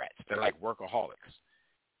gym rats. They're like workaholics.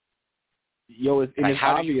 Yo, it's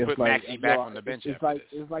how obvious. Do you put like, Maxey back on the bench it's after like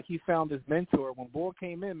this? It's like he found his mentor when Bull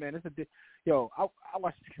came in. Man, I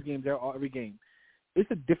watch the games there every game. It's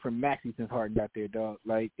a different Maxey since Harden got there, dog.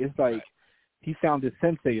 Like it's like. Right. He found his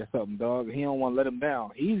sensei or something, dog. He don't want to let him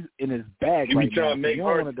down. He's in his bag he right now. To make you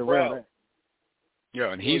don't want to derail that.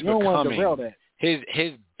 Yo, and he's becoming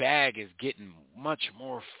his bag is getting much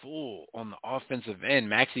more full on the offensive end.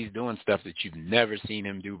 Maxey's doing stuff that you've never seen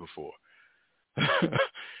him do before.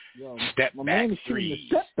 Yo, step back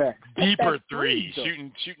threes, deeper threes,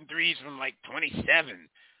 shooting threes from like 27.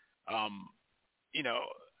 You know.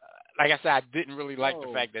 Like I said, I didn't really like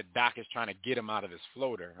the fact that Doc is trying to get him out of his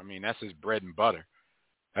floater. I mean, that's his bread and butter.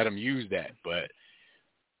 Let him use that. But,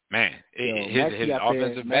 man, his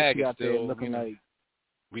offensive bag is still looking like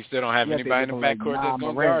we still don't have anybody in the backcourt that's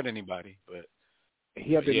going to guard anybody. But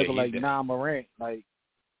he up there looking like Morant. Like,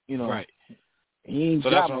 you know. Right. He ain't so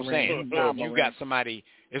that's what I'm Morant. saying. So if you got somebody,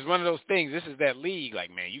 it's one of those things. This is that league. Like,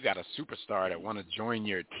 man, you got a superstar that want to join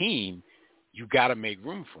your team. You got to make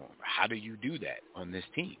room for him. How do you do that on this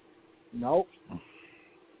team? Nope.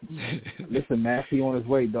 Listen, Maxey on his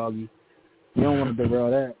way, doggy. You don't want to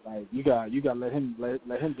derail that. Like you got to let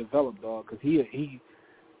him develop, dog, because he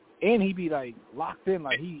be like locked in,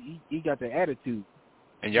 like he got the attitude.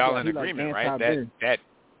 And y'all in agreement, right?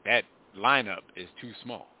 That lineup is too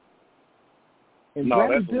small. And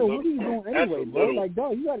Bradley Beal, what are you doing anyway, bro? Like,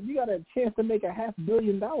 dog, you got a chance to make $500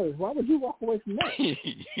 million. Why would you walk away from that?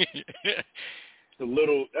 That's a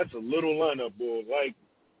little lineup, boy. Like.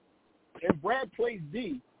 And Brad plays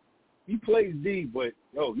D. He plays D, but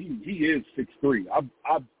he is 6'3".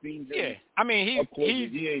 I've seen him. Yeah, I mean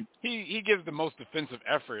he gives the most defensive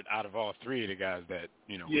effort out of all three of the guys that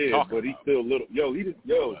Yeah, but about. He's still little.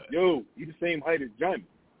 He's the same height as Johnny.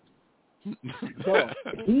 So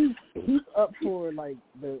he's up for like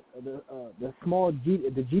the small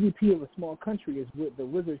the GDP of a small country is what the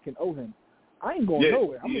Wizards can owe him. I ain't going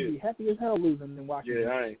nowhere. I'm gonna be happy as hell losing than watching. Yeah,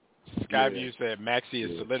 I ain't. Skyview said Maxey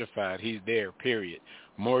is solidified. He's there, period.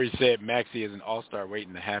 Maury said Maxey is an all-star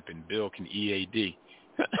waiting to happen. Bill can EAD.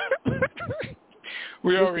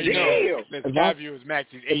 We already know that Skyview is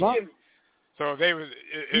Maxey's agent. So if they was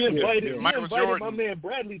he invited Michael Jordan, my man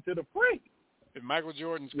Bradley to the prank. If Michael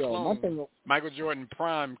Jordan's Michael Jordan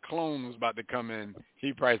prime clone was about to come in,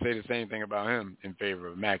 he'd probably say the same thing about him in favor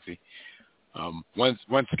of Maxey. Once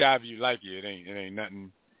Skyview like you, it ain't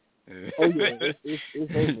nothing. Oh yeah,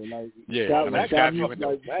 it's over. Like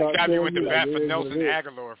Skyview went to bat for Nelson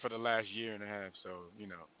Aguilar for the last year and a half. So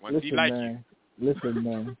once he like you, listen,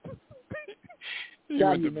 man. He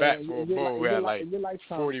went to bat for a bull who had like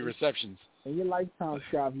 40 receptions. In your lifetime,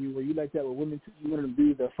 Skyview, were you like that with women? You wanted to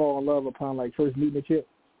be that fall in love upon like first meeting a chick?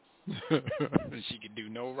 She could do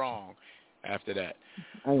no wrong after that.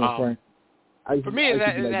 For me,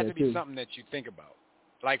 it has to be something that you think about.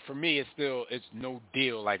 Like, for me, it's no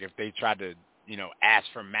deal. Like, if they tried to, ask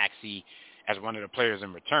for Maxey as one of the players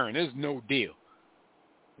in return, there's no deal.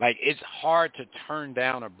 Like, it's hard to turn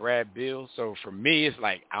down a Brad Beal. So, for me, it's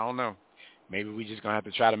like, I don't know. Maybe we just going to have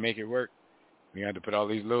to try to make it work. We have to put all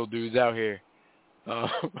these little dudes out here. I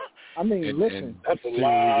mean, listen. That's a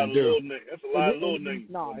lot of little niggas.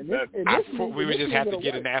 No, we would just have to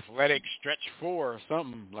get an athletic stretch four or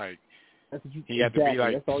something. Like, he had to be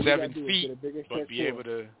like 7 feet, but be able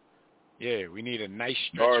to. Yeah, we need a nice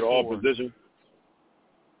stretch guard all four. positions.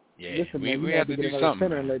 Yeah, listen, we have to do something.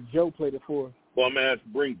 And let Joe play the four. Bum ass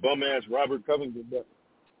Robert Covington back.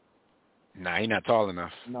 Nah, he's not tall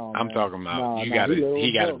enough. No, I'm man. talking about he got to be.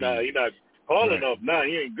 Nah, he's not tall enough. Nah,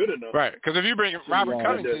 he ain't good enough. Right, because if you bring Robert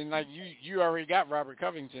Covington, like you already got Robert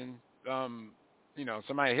Covington.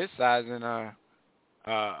 Somebody his size in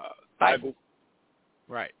Thibault.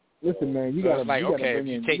 Right. Listen, man, you got to like, okay, if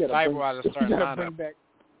you take Thibault out of the starting lineup,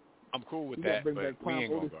 I'm cool with that, but we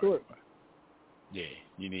ain't gonna guard. Yeah,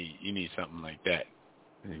 you need something like that.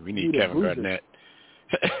 We need Kevin Garnett.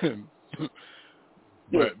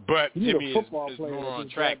 But Jimmy is more on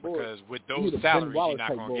track because with those salaries, you're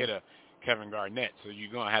not going to get a Kevin Garnett, so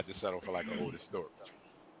you're going to have to settle for like a Otis Thorpe.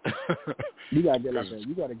 You gotta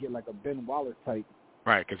get like a Ben Wallace type.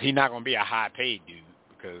 Right, because he's not gonna be a high paid dude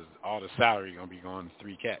because all the salary gonna be going to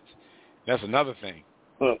 3 cats. That's another thing.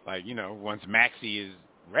 Like, you know, once Maxey is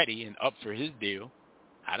ready and up for his deal,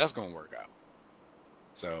 how that's gonna work out.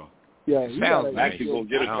 So yeah, it sounds nice. Maxey gonna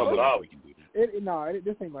get a couple dollars. This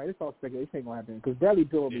ain't like, it's all speculation. This ain't gonna happen because Bradley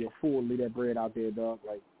Bill will be a fool to leave that bread out there, dog.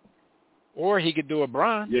 Like, or he could do a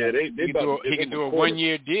Bron. Yeah, he could do a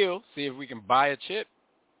 1-year deal. See if we can buy a chip,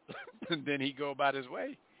 and then he go about his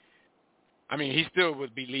way. I mean, he still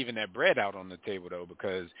would be leaving that bread out on the table though,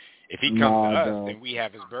 because if he comes to us, then we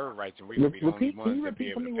have his bird rights, and we're gonna be the only ones that be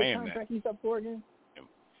able to pay him that. He's up for again?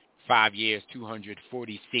 5 years,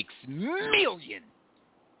 $246 million.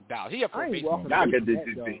 He up for a baseball. I don't give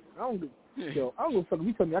a fuck if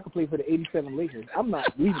you tell me I can play for the 87 Lakers. I'm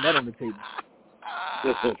not leaving that on the table.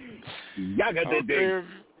 Y'all got that day.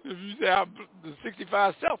 If you say the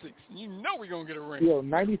 65 Celtics, you know we're going to get a ring. Yo,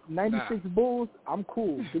 96 Bulls, I'm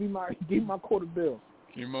cool. Give me my quarter bill.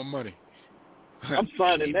 Give me my money. I'm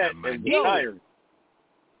signing that and retiring.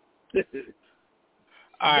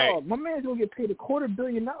 All right. Dog, my man's going to get paid $250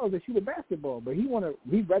 million to shoot a basketball, but he'd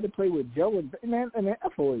rather play with Joe and the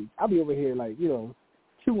FOA. I'll be over here like,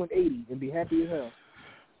 2-80 and be happy as hell.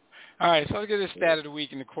 All right, so let's get this stat of the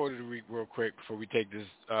week and the quote of the week real quick before we take this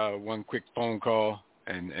one quick phone call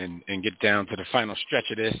and get down to the final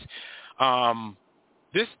stretch of this.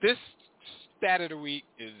 This stat of the week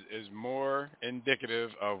is more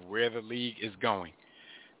indicative of where the league is going.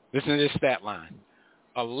 Listen to this stat line.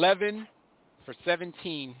 11 for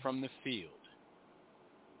 17 from the field.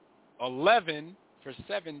 11 for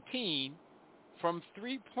 17 from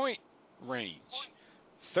three-point range.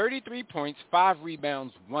 33 points, 5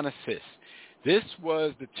 rebounds, 1 assist. This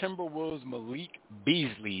was the Timberwolves' Malik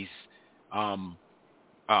Beasley's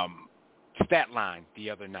stat line the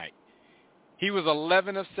other night. He was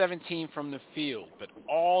 11 of 17 from the field, but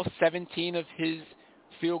all 17 of his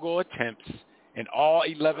field goal attempts and all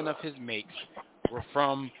 11 of his makes were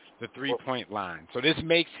from the three-point line. So this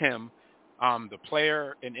makes him the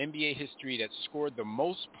player in NBA history that scored the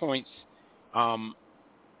most points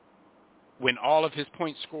when all of his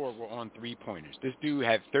points scored were on three-pointers. This dude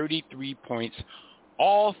had 33 points,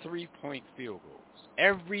 all three-point field goals.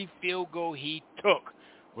 Every field goal he took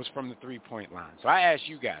was from the three-point line. So I ask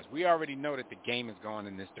you guys, we already know that the game is going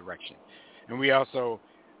in this direction. And we also,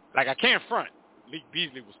 I can't front. Malik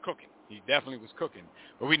Beasley was cooking. He definitely was cooking.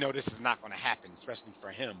 But we know this is not going to happen, especially for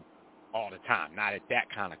him all the time, not at that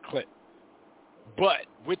kind of clip. But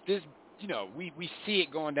with this, we see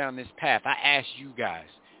it going down this path. I ask you guys,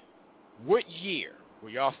 what year,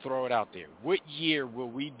 will y'all throw it out there, what year will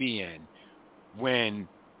we be in when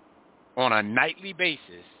on a nightly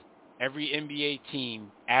basis every NBA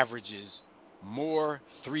team averages more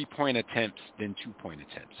three-point attempts than two-point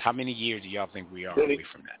attempts? How many years do y'all think we are away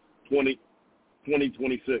from that?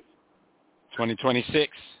 2026.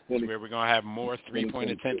 2026 is where we're going to have more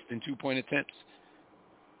three-point attempts than two-point attempts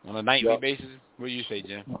on a nightly basis? What do you say,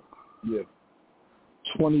 Jim? Yeah.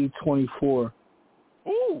 2024.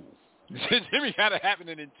 Ooh. Jimmy got it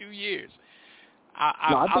happening in 2 years.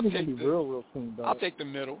 I think it's going to be real soon, though. I'll take the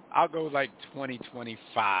middle. I'll go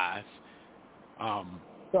 2025.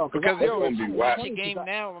 Because you watch a game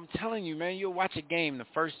now, I'm telling you, man, you'll watch a game, the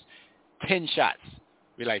first 10 shots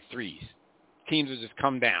be like threes. Teams will just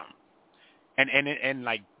come down. And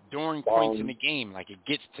during points in the game, it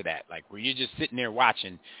gets to that, where you're just sitting there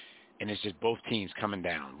watching, and it's just both teams coming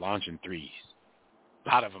down, launching threes. A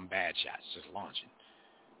lot of them bad shots, just launching.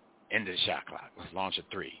 End of the shot clock. Let's launch a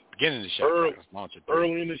three. Beginning of the shot clock. Let's launch a three.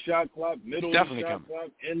 Early in the shot clock, middle of the shot clock,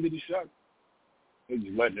 end of the shot. They're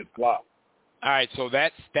just letting it fly. All right, so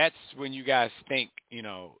that's when you guys think,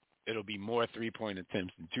 it'll be more three-point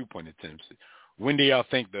attempts than two-point attempts. When do y'all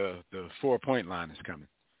think the 4-point line is coming?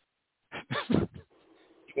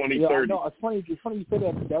 2030. Yeah, no, it's funny you said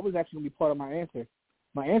that. That was actually going to be part of my answer.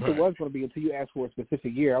 My answer was going to be, until you asked for a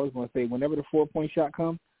specific year, I was going to say whenever the 4-point shot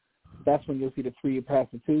comes, that's when you'll see the 3 pass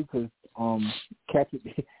the 2, because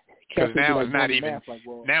now it's not even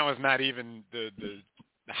now it's not even the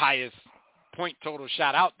highest point total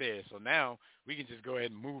shot out there. So now we can just go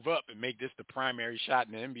ahead and move up and make this the primary shot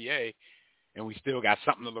in the NBA, and we still got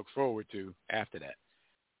something to look forward to after that.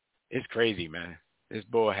 It's crazy, man. This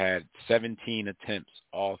boy had 17 attempts,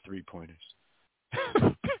 all three-pointers.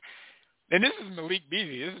 And this is Malik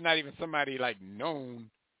Beasley. This is not even somebody known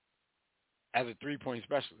as a three-point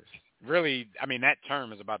specialist. Really, that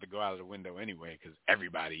term is about to go out of the window anyway, because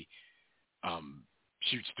everybody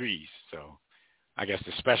shoots threes. So I guess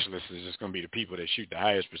the specialist is just going to be the people that shoot the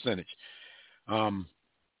highest percentage.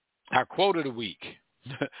 Our quote of the week.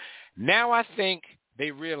 Now I think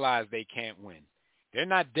they realize they can't win. They're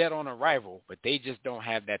not dead on arrival, but they just don't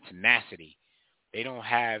have that tenacity. They don't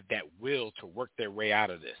have that will to work their way out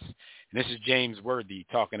of this. And this is James Worthy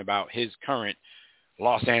talking about his current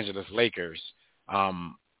Los Angeles Lakers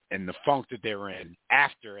and the funk that they're in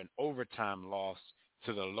after an overtime loss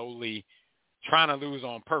to the lowly, trying to lose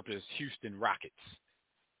on purpose, Houston Rockets.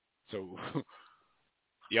 So,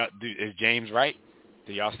 is James right?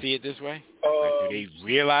 Do y'all see it this way? Do they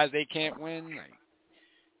realize they can't win?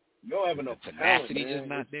 You don't have enough tenacity talent, just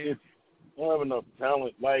not there. You don't have enough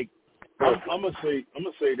talent. Like, I'm gonna say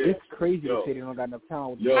this. It's crazy to say they don't got enough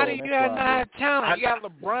talent. How do you not have talent? You got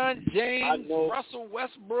LeBron James, Russell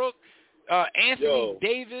Westbrook, Anthony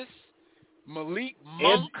Davis, Malik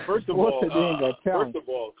Monk. First of all,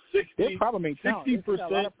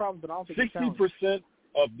 60%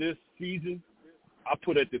 of this season, I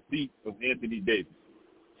put at the feet of Anthony Davis.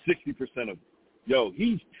 60% of it.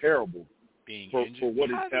 He's terrible for what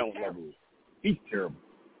his talent level is. He's terrible.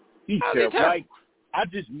 He's terrible. Like, I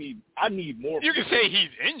need more. You can say he's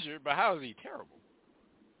injured, but how is he terrible?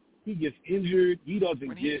 He gets injured. He doesn't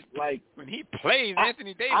when he plays.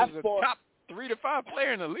 Anthony Davis is a top 3 to 5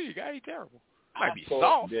 player in the league. How he terrible? Might be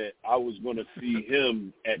soft. That I was going to see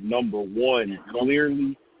him at number 1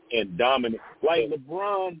 clearly and dominant. Like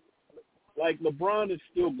LeBron is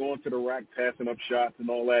still going to the rack, passing up shots and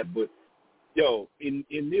all that. But in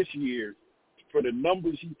this year, for the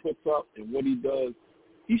numbers he puts up and what he does,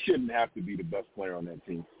 he shouldn't have to be the best player on that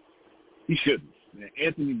team. He shouldn't. Man,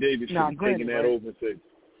 Anthony Davis should be taking that over and say,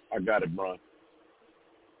 I got it, Bron.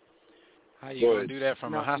 How you going to do that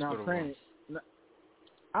from a hospital room?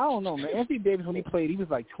 I don't know, man. Anthony Davis, when he played, he was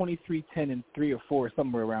like 23, 10, and 3 or 4,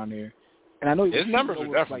 somewhere around there. And I know his numbers are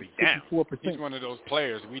definitely down. He's one of those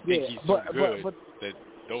players we think he's so good that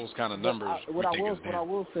those kind of numbers. What I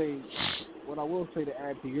will say to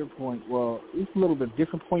add to your point, well, it's a little bit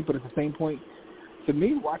different point, but it's the same point. To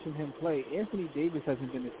me, watching him play, Anthony Davis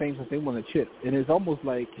hasn't been the same since they won the chip, and it's almost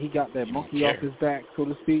like he got that monkey off his back, so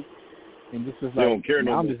to speak, and just was like,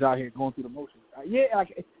 I'm just out here going through the motions.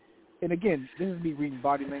 And again, this is me reading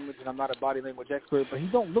body language, and I'm not a body language expert, but he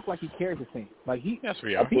don't look like he cares the same. Like yes,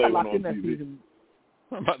 we are. He got locked in that season.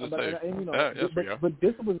 I'm about to say, yes, we are. But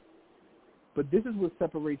this is what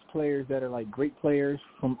separates players that are like great players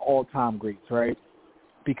from all-time greats, right?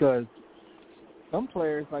 Because some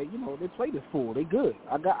players, like, they play this fool. They good.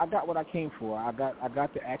 I got what I came for. I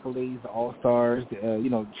got the accolades, the All-Stars,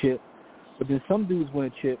 chip. But then some dudes win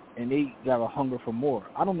a chip and they got a hunger for more.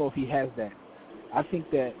 I don't know if he has that. I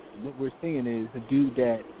think that what we're seeing is a dude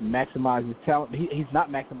that maximizes talent. He's not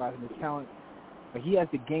maximizing his talent, but he has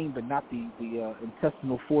the game, but not the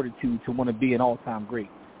intestinal fortitude to want to be an all-time great.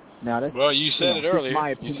 Now that's you said it earlier.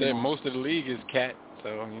 You said on most of the league is cat,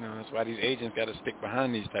 so that's why these agents got to stick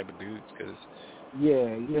behind these type of dudes. Cause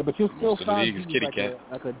but you'll still find dudes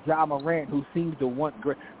like a Ja Morant who seems to want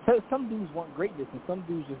great. Some dudes want greatness, and some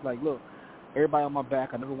dudes just like, look, everybody on my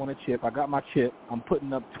back. I never won a chip. I got my chip. I'm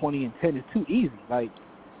putting up 20 and 10. It's too easy. But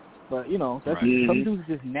that's some dudes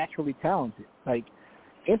are just naturally talented. Like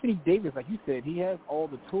Anthony Davis, like you said, he has all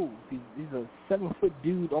the tools. He's a 7-foot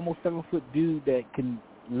dude, almost 7-foot dude that can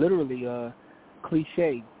literally,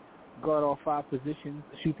 cliche, guard all 5 positions,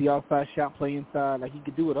 shoot the outside shot, play inside. Like he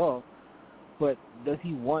could do it all. But does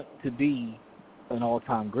he want to be an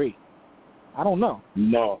all-time great? I don't know.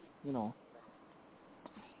 No.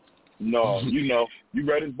 No, you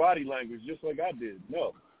read his body language just like I did.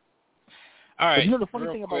 No. All right. But the funny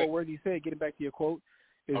thing about what Worthy said, getting back to your quote,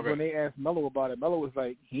 is when they asked Melo about it, Melo was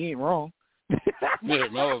like, he ain't wrong.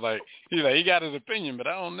 Melo's like, he got his opinion, but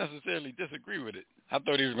I don't necessarily disagree with it. I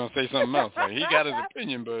thought he was going to say something else. Like, he got his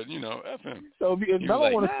opinion, but, F him. So if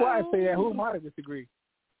Melo want to quiet say that, who am I to disagree?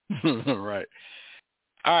 Right.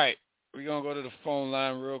 All right. We're going to go to the phone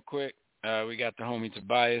line real quick. We got the homie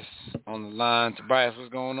Tobias on the line. Tobias,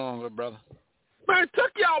 what's going on, good brother? Man, it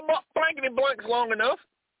took y'all blankety blanks long enough.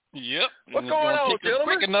 Yep. What's going on, gentlemen?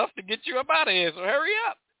 Quick enough to get you up out of here, so hurry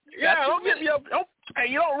up. Don't get me up. Hey,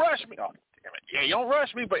 you don't rush me. Oh, damn it. Yeah, you don't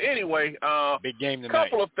rush me, but anyway. Big game tonight.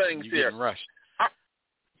 Couple of things you here. Getting rushed.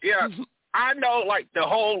 I know, like, the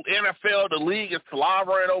whole NFL, the league is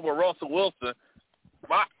slobbering over Russell Wilson.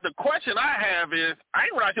 The question I have is, I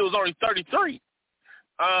didn't realize he was only 33.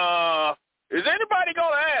 Is anybody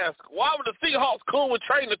going to ask, why would the Seahawks cool with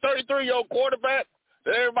trading the 33-year-old quarterback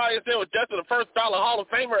that everybody said was just the first ballot Hall of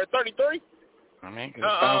Famer at 33? I mean,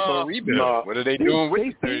 because it's time for a rebuild. What are they doing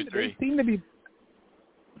with the 33? They seem to be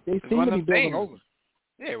building over.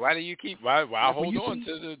 Yeah, why hold on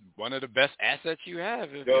to one of the best assets you have?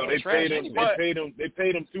 They paid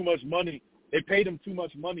him too much money. They paid him too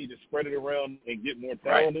much money to spread it around and get more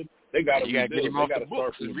talented. Right. They got to rebuild. Get him off they got the to start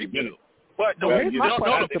books from and the rebuild. beginning. But here's my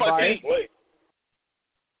question, Tobias.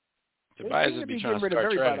 Tobias would be trying to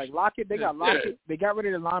start trash. Like Lockett, they got Lockett. Yeah. They got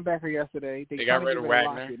rid of the linebacker yesterday. They got rid of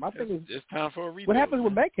Wagner. My thing is, it's time for a rebuild. What happens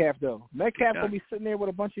with Metcalf though? Metcalf gonna be sitting there with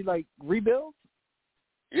a bunch of like rebuilds.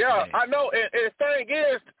 Yeah, I know. And the thing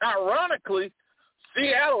is, ironically,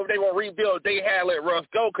 Seattle, if they want to rebuild, they had let Russ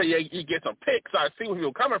go because he get some picks. I see where he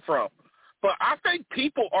was coming from. But I think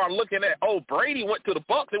people are looking at, Brady went to the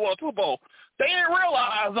Bucs. They won a Super Bowl. They didn't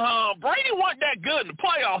realize Brady wasn't that good in the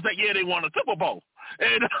playoffs that year they won a Super Bowl.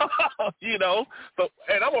 And, so,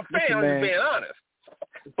 and I'm a fan, I'm just being honest.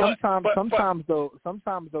 Sometimes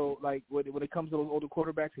though, like when it comes to those older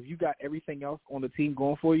quarterbacks, if you got everything else on the team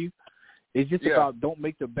going for you, it's just about don't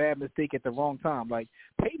make the bad mistake at the wrong time. Like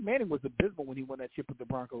Peyton Manning was abysmal when he won that chip with the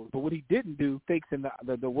Broncos, but what he didn't do fakes in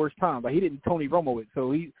the worst time. Like he didn't Tony Romo it.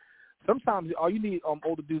 So sometimes all you need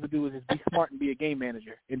older dudes to do is just be smart and be a game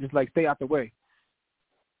manager and just like stay out the way.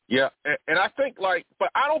 Yeah, and I think but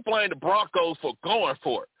I don't blame the Broncos for going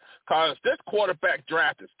for it because this quarterback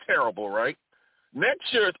draft is terrible, right?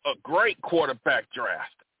 Next year is a great quarterback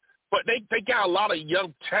draft. But they got a lot of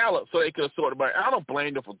young talent, so they could sort of. I don't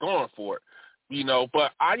blame them for going for it,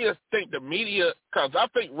 But I just think the media, because I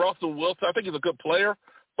think Russell Wilson, I think he's a good player,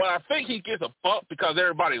 but I think he gets a bump because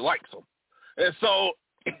everybody likes him, and so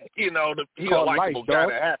he's a likable guy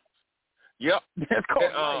to have. Yep, that's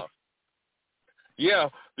called life. Yeah,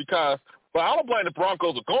 but I don't blame the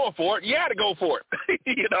Broncos for going for it. You had to go for it,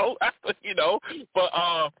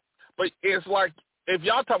 But it's like if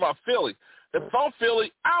y'all talk about Philly. If I'm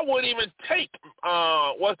Philly, I wouldn't even take,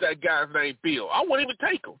 what's that guy's name, Bill. I wouldn't even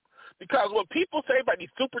take him. Because what people say about these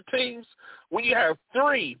super teams, when you have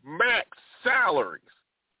 3 max salaries,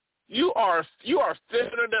 you are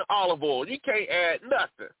thinner than olive oil. You can't add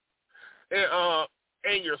nothing.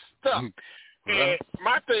 And you're stuck. And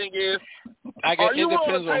my thing is, it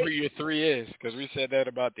depends on who your 3 is, because we said that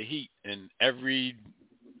about the Heat, and every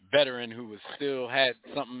veteran who still had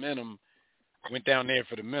something in them went down there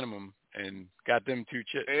for the minimum and got them 2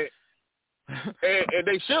 chips. And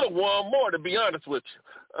they should have won more, to be honest with you.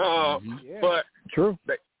 But true.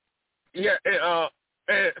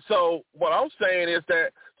 And so what I'm saying is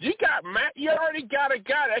that you already got a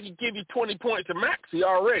guy that can give you 20 points to Maxey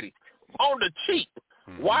already on the cheap.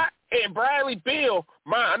 Mm-hmm. Why? And Bradley Beal,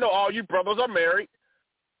 I know all you brothers are married.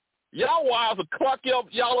 Y'all wives will cluck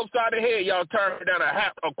y'all upside the head. Y'all turn down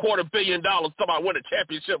 $250 million somebody win a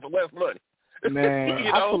championship for less money. Man,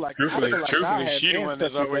 I feel like truthfully, she the one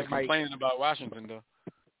that's always complaining about Washington, though.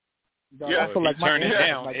 I feel like turn it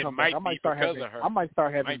down. Like, it might be because of her. I might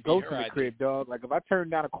start having ghosts in the crib, dog. Like if I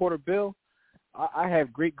turn down $250 million, I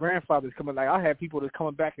have great grandfathers coming. Like I have people that's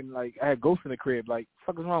coming back and like I have ghosts in the crib. Like,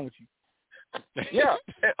 what the fuck is wrong with you? Yeah,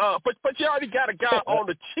 but you already got a guy on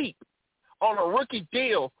the cheap, on a rookie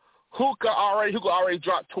deal who could already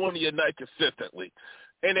drop 20 a night consistently.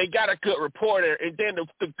 And they got a good reporter. And then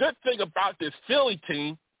the good thing about this Philly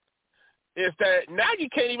team is that now you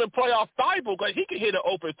can't even play off Thibault because he can hit an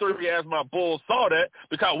open 3 as my Bulls saw that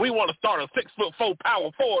because we want to start a 6'4"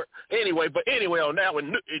 power forward anyway. But anyway, on that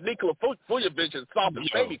one, Nikola Vujovic and soft as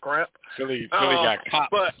baby crap. Philly got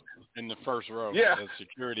cops in the first row as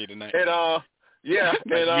security tonight. And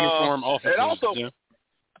uniform officers. And also,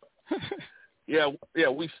 Yeah,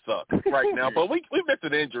 we suck right now, but we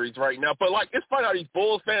missing injuries right now. But like, it's funny how these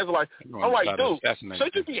Bulls fans are like, I'm like, dude,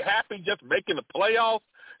 should you be happy just making the playoffs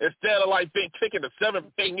instead of like being kicking the 7th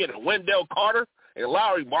thing in Wendell Carter and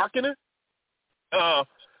Lowry Markkanen?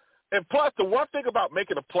 And plus, the one thing about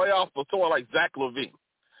making the playoffs for someone like Zach LaVine,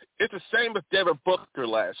 it's the same as Devin Booker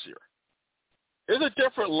last year. It's a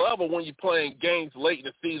different level when you're playing games late in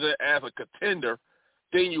the season as a contender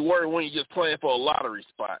than you were when you're just playing for a lottery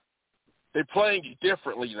spot. They're playing you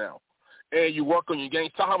differently now, and you work on your game.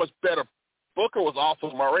 Saw how much better Booker was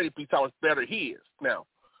awesome already, but how much better he is now.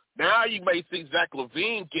 Now you may see Zach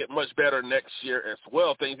LaVine get much better next year as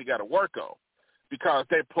well, things he got to work on, because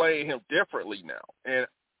they're playing him differently now. And,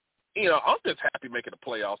 I'm just happy making the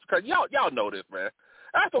playoffs because y'all know this, man.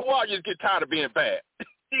 After a while, you just get tired of being bad.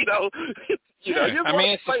 You just want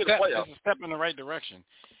to play the playoffs. It's a step in the right direction,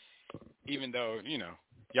 even though,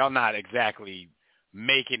 y'all not exactly –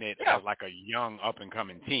 making it as like a young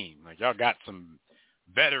up-and-coming team. Like, y'all got some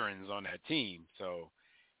veterans on that team, so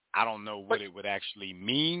I don't know what it would actually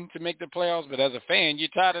mean to make the playoffs, but as a fan, you're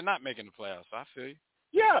tired of not making the playoffs. I feel you.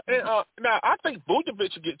 Yeah, and now I think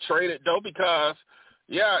Vujovic should get traded, though, because,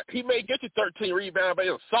 he may get you 13 rebounds, but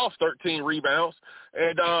it's a soft 13 rebounds.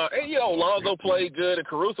 And Lonzo played good and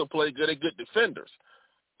Caruso played good. They're good defenders.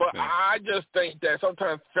 But I just think that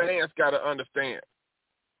sometimes fans got to understand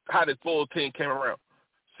how this full team came around.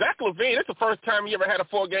 Zach LaVine, it's the first time he ever had a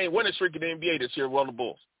 4-game winning streak in the NBA this year with the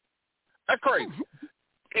Bulls. That's crazy.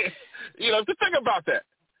 Just think about that.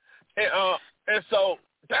 And so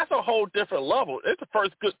that's a whole different level. It's the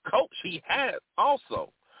first good coach he had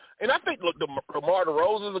also. And I think, look, DeMar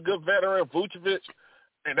DeRozan is a good veteran, Vucevic,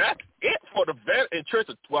 and that's it for the vet. And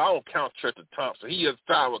Tristan, well, I don't count Tristan Thompson. He is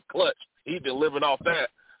time with clutch. He's been living off that.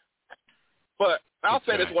 But I'll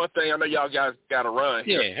say this one thing. I know y'all guys got to run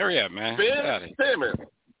here. Yeah, hurry up, man. Ben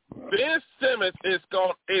Simmons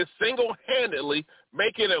is single-handedly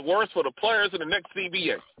making it worse for the players in the next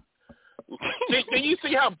CBA. Did you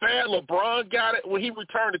see how bad LeBron got it when he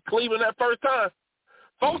returned to Cleveland that first time?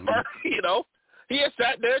 He had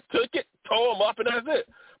sat there, took it, tore him up, and that's it.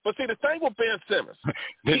 But see, the thing with Ben Simmons,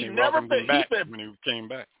 he never been back when he came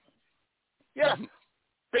back. Yeah,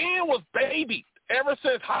 Ben was babied ever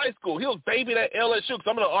since high school. He was babied at LSU because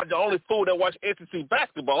I'm the only fool that watched SEC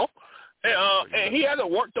basketball. And he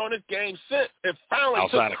hasn't worked on his game since and finally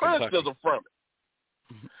took criticism from it.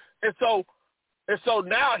 And so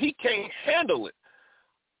now he can't handle it.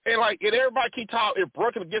 And everybody keep talking, if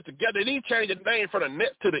Brooklyn gets together, and he changed the name from the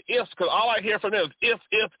Nets to the ifs because all I hear from them is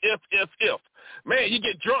if. Man, you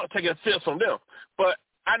get drunk taking fifths from them. But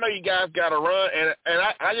I know you guys got to run, and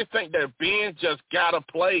I just think that Ben just got to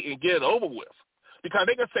play and get it over with. Because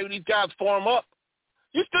they can say when these guys form up,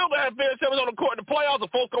 you still going to have Ben Simmons on the court in the playoffs, and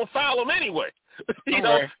folks going to foul him anyway.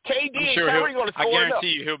 KD and Kyrie going to score I guarantee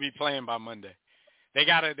you he'll be playing by Monday. They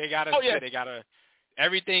gotta.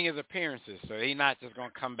 Everything is appearances, so they're not just going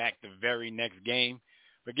to come back the very next game.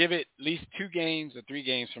 But give it at least 2 games or 3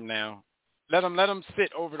 games from now. Let him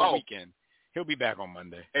sit over the weekend. He'll be back on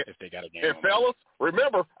Monday if they got a game. And fellas,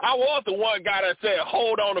 remember, I was the one guy that said,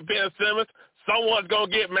 hold on to Ben Simmons. Someone's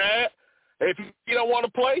going to get mad. If he don't want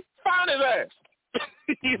to play, find his ass.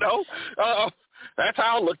 That's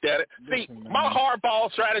how I looked at it. See, my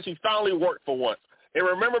hardball strategy finally worked for once. And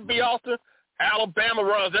remember, B. Austin, Alabama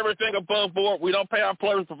runs everything above board. We don't pay our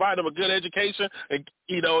players, provide them a good education and,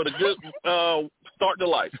 the good start to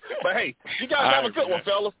life. But, hey, you guys have a good one,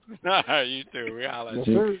 fellas. You too. We holla at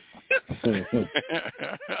you.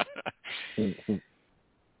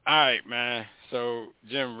 All right, man. So,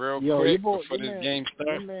 Jim, quick before this game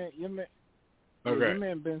starts. Your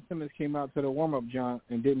man Ben Simmons came out to the warm-up, John,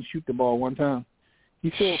 and didn't shoot the ball one time.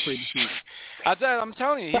 He's still afraid to shoot. I'm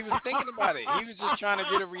telling you, he was thinking about it. He was just trying to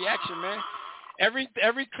get a reaction, man. Every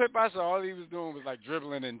clip I saw, all he was doing was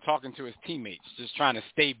dribbling and talking to his teammates, just trying to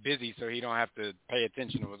stay busy so he don't have to pay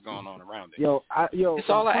attention to what's going on around him. It's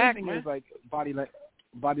all an act, man. Is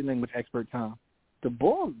body language expert time. The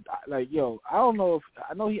ball, I don't know if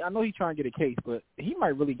I know he's trying to get a case, but he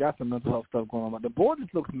might really got some mental health stuff going on. But the ball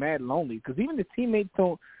just looks mad lonely because even the teammates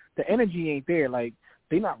don't. The energy ain't there.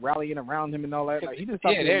 They're not rallying around him and all that. He just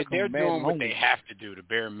they're doing what they have to do, the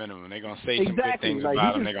bare minimum. They're gonna say some good things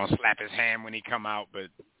about him. They're gonna slap his hand when he come out,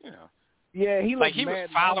 but Yeah, he was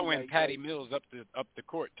following Patty Mills up the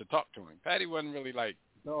court to talk to him. Patty wasn't really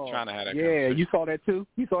trying to have that. Yeah, you saw that too.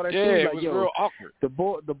 You saw that too. It was real awkward. The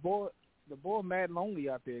boy, mad lonely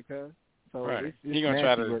out there, cuz. So right. He's gonna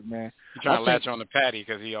try to work, man. He's trying to latch on to Patty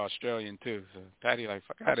because he's Australian too. So Patty fuck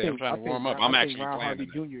out of here. I'm trying to warm up. I'm actually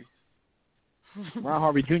playing. Ron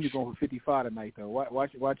Harvey Jr. going for 55 tonight, though.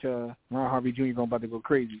 Watch Ron Harvey Jr. going about to go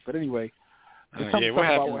crazy. But anyway, let's talk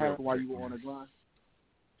about what happened while you were on the line.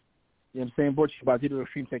 You know what I'm saying? Brought to you by Digital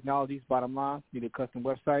Extreme Technologies. Bottom line, need a custom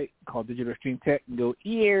website called Digital Extreme Tech. And go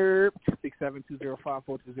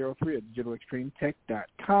 267-205-4203 at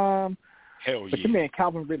digitalextremetech.com. Hell yeah. But your man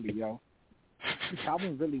Calvin Ridley, yo.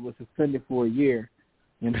 Calvin Ridley was suspended for a year,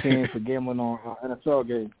 you know what I'm saying, for gambling on NFL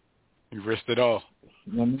games. He risked it all.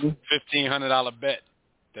 $1,500 bet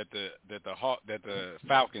that the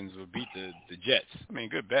Falcons would beat the Jets. I mean,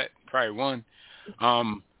 good bet. Probably won.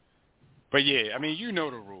 But yeah, I mean,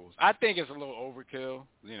 the rules. I think it's a little overkill.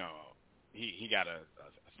 He got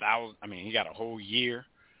he got a whole year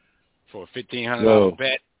for a $1,500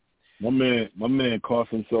 bet. My man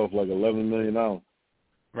cost himself $11 million.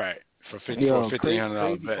 Right, for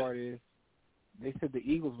 $1,500 bet. Part is, they said the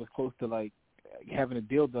Eagles was close to having a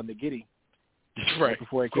deal done to get him. Right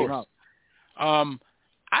before it came out. I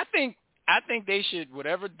think they should,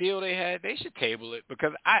 whatever deal they had, they should table it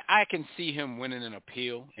because I can see him winning an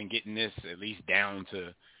appeal and getting this at least down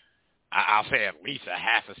to, I'll say at least a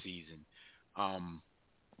half a season.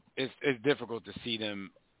 It's difficult to see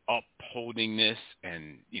them upholding this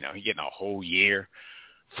and he getting a whole year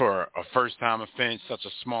for a first time offense, such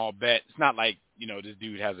a small bet. It's not like this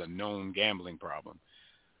dude has a known gambling problem.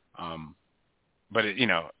 but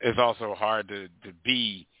it's also hard to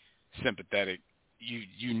be sympathetic.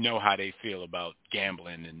 You know how they feel about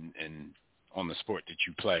gambling and on the sport that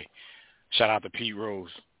you play. Shout out to Pete Rose.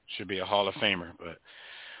 Should be a Hall of Famer, but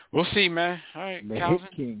we'll see, man. All right, the Calvin.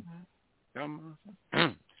 Hit King. All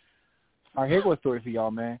right, here's one story for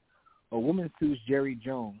y'all, man. A woman sues Jerry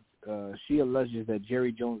Jones. She alleges that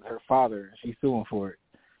Jerry Jones is her father. She's suing for it.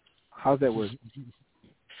 How's that work?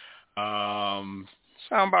 Sound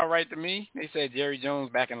about right to me. They said Jerry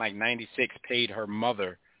Jones back in like '96 paid her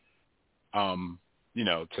mother, to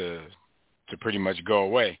pretty much go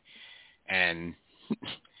away, and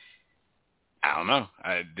I don't know.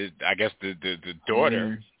 I guess the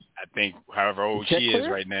daughter, I think, however old she is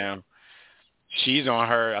right now, she's on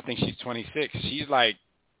her. I think she's 26. She's like,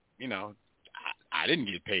 I didn't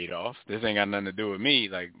get paid off. This ain't got nothing to do with me.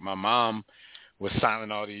 Like, my mom was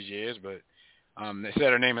silent all these years, but they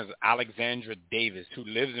said her name is Alexandra Davis, who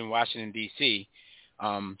lives in Washington, D.C.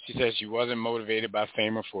 She says she wasn't motivated by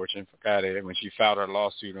fame or fortune, forgot it, when she filed her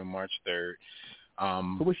lawsuit on March 3rd.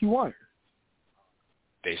 So what she want?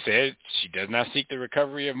 They said she does not seek the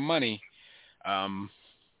recovery of money. I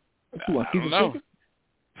don't know.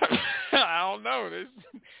 I don't know.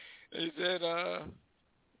 They said, I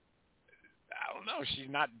don't know. She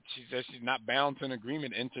says she's not bound to an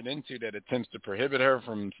agreement entered into that attempts to prohibit her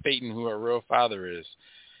from stating who her real father is.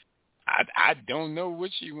 I don't know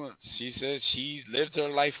what she wants. She says she's lived her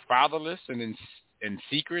life fatherless and in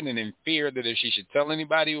secret and in fear that if she should tell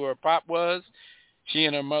anybody who her pop was, she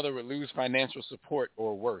and her mother would lose financial support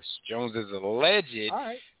or worse. Jones is alleged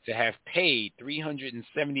to have paid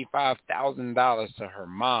 $375,000 to her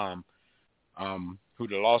mom, who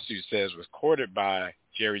the lawsuit says was courted by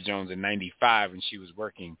Jerry Jones in '95 when she was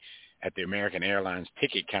working at the American Airlines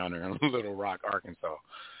ticket counter in Little Rock, Arkansas.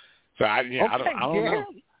 So I don't know.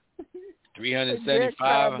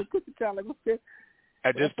 375.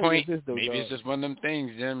 At this point, maybe it's just one of them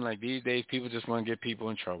things, Jim. Like, these days, people just want to get people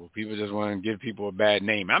in trouble. People just want to give people a bad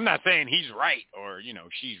name. I'm not saying he's right or,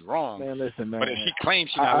 she's wrong. Man, listen, man. But if she claims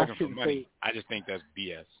she's not looking for money, I just think that's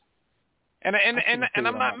BS. And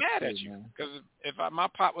I'm not mad at you, because if my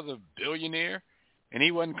pop was a billionaire and he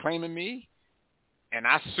wasn't claiming me, and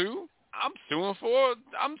I sue, I'm suing for a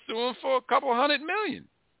couple $100 million.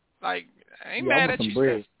 Like, I ain't mad at you.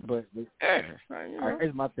 Bread, but yeah,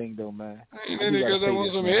 here's my thing though, man. I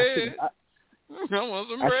want some head. I want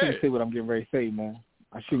some bread. I shouldn't say what I'm getting ready to say, man.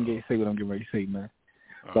 I shouldn't say what I'm getting ready to say, man.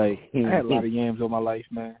 Like, I had a lot of yams all my life,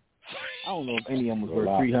 man. I don't know if any of them was worth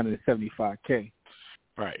 $375K.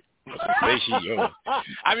 Right.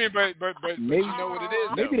 I mean, but maybe, you know what it is,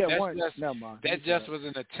 though. Maybe that one. That just was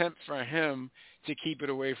an attempt for him to keep it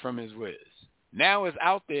away from his whiz. Now it's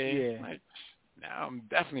out there. Yeah. Like, now I'm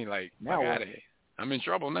definitely like, now I'm in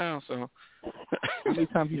trouble now. So how many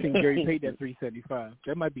times you think Jerry paid that $375?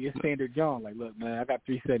 That might be a standard John. Like, look, man, I got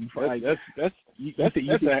 $375. That's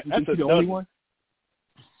the only one.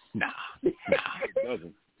 Nah.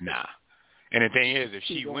 And the thing is, if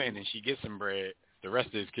she wins and she gets some bread, the rest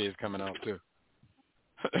of his kids coming out too.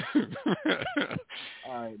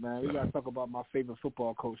 All right, man. We got to talk about my favorite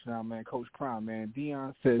football coach now, man. Coach Prime, man.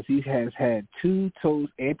 Deion says he has had 2 toes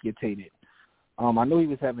amputated. I know he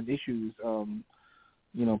was having issues,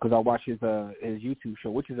 because I watch his YouTube show,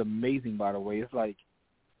 which is amazing, by the way. It's like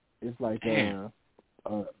a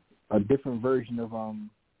different version of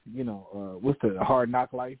what's the Hard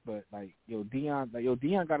Knock Life, but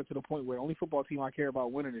Deion got it to the point where the only football team I care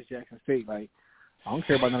about winning is Jackson State. Like, I don't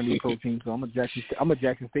care about none of these pro teams, so I'm a Jackson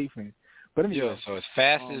State fan. But anyway, so as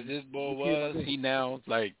fast as this boy was, he now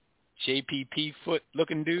like JPP foot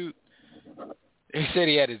looking dude. He said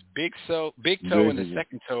he had his big toe and his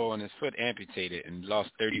second toe on his foot amputated and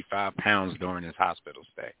lost 35 pounds during his hospital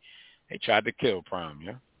stay. They tried to kill Prime,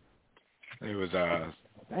 yeah. It was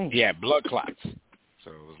he had blood clots,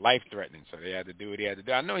 so it was life threatening. So they had to do what he had to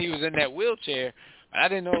do. I know he was in that wheelchair, but I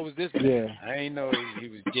didn't know it was this bad. Yeah. I didn't know he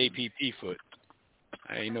was JPP foot.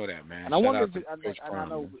 I didn't know that, man. And I wonder if I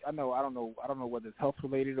don't know whether it's health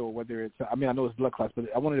related or whether it's. I mean, I know it's blood clots,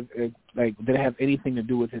 but I wonder if did it have anything to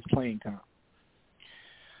do with his playing time?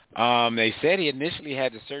 They said he initially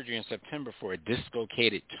had the surgery in September for a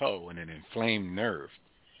dislocated toe and an inflamed nerve,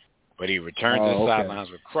 but he returned to the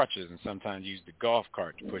sidelines with crutches and sometimes used the golf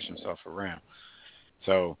cart to push himself around.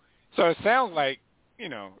 So it sounds like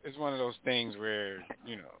it's one of those things where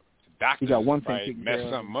the doctors might mess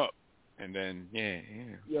something up. And then, yeah.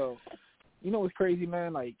 Yo, you know what's crazy,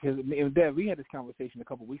 man? Like, because Dad, we had this conversation a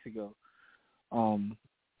couple weeks ago, when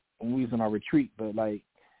we was on our retreat. But like,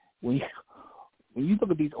 when when you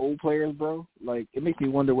look at these old players, bro, like, it makes me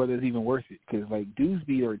wonder whether it's even worth it. Because, like, dudes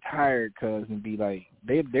be retired, and be like,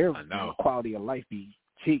 their quality of life be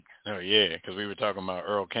cheeks. Oh, yeah, because we were talking about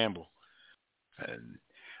Earl Campbell.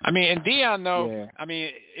 And Dion, though, yeah. I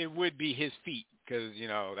mean, it would be his feet because,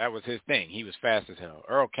 that was his thing. He was fast as hell.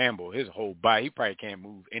 Earl Campbell, his whole body, he probably can't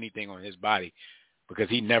move anything on his body because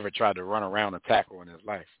he never tried to run around and tackle in his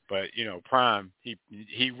life. But, Prime,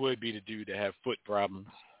 he would be the dude to have foot problems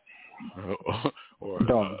or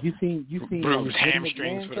dog, you seen bruised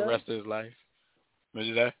hamstrings for the rest of his life. What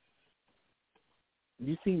is that?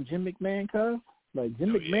 You seen Jim McMahon, cuz? Like,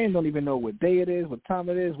 Jim McMahon don't even know what day it is, what time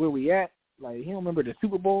it is, where we at. Like, he don't remember the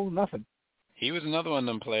Super Bowl, nothing. He was another one of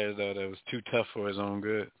them players, though, that was too tough for his own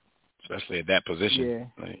good, especially at that position. Yeah.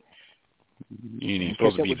 Like, you ain't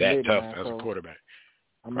supposed to be that tough as a quarterback.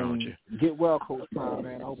 I mean, get well, Coach Prime,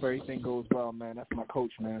 man. I hope everything goes well, man. That's my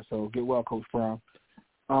coach, man. So get well, Coach Prime.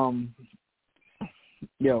 Antonio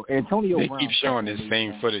Brown. They keep showing this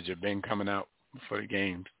same footage of Ben coming out before the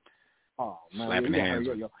game. Oh, man. Slapping hands.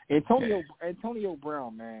 Antonio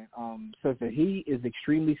Brown, man, says that he is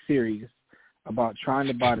extremely serious about trying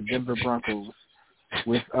to buy the Denver Broncos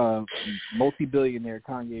with multi-billionaire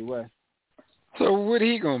Kanye West. So what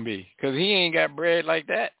he going to be? Because he ain't got bread like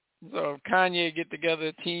that. So if Kanye get together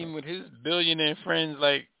a team with his billionaire friends,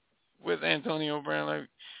 like, with Antonio Brown, like,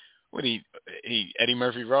 what he Eddie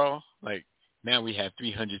Murphy Raw? Like, now we have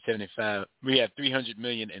 $370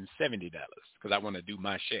 million because I want to do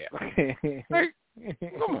my share. Like,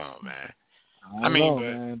 come on, man. I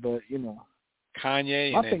mean, but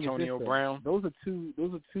Kanye and Antonio Brown. Those are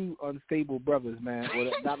two unstable brothers, man.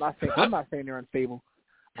 Well, I'm not saying they're unstable.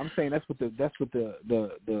 I'm saying that's what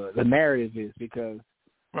the narrative is, because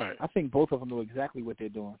right. I think both of them know exactly what they're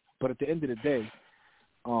doing. But at the end of the day,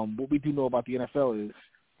 what we do know about the NFL is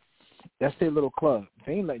that's their little club.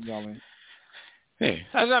 They ain't letting y'all in. Hey,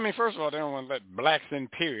 I mean, first of all, they don't want to let blacks in,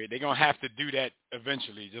 period. They're going to have to do that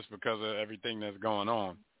eventually just because of everything that's going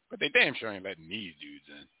on. But they damn sure ain't letting these dudes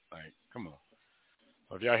in. Like, come on.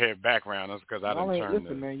 So if y'all hear background, that's because I done turned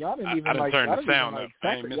the sound up.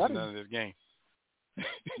 I ain't missing none of this game.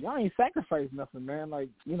 Y'all ain't sacrificed nothing, man. Like,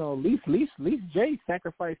 at least Jay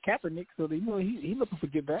sacrificed Kaepernick, so that, he looking for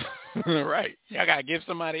get back. Right. Y'all got to give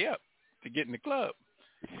somebody up to get in the club.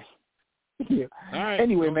 Yeah. All right.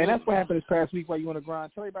 Anyway, man, that's what happened this past week while you on the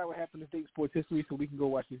grind. Tell everybody what happened this day in sports history so we can go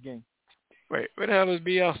watch this game. Wait, where the hell is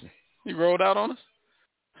B. Austin? He rolled out on us?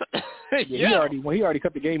 He already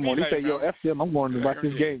cut the game on. He said, yo, F them, I'm going to watch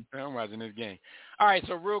this game. I'm watching this game. All right,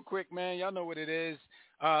 so real quick, man, y'all know what it is.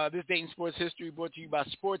 This day in sports history brought to you by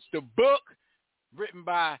Sports the Book, written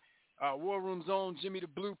by War Room's own Jimmy the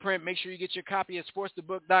Blueprint. Make sure you get your copy at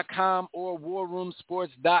sportsthebook.com or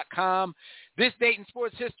warroomsports.com. This date in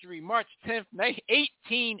sports history, March 10th,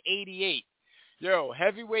 1888. Yo,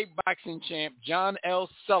 heavyweight boxing champ John L.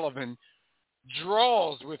 Sullivan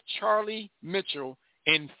draws with Charlie Mitchell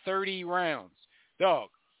in 30 rounds. Dog,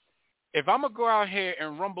 if I'm going to go out here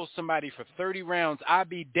and rumble somebody for 30 rounds, I'd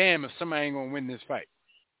be damned if somebody ain't going to win this fight.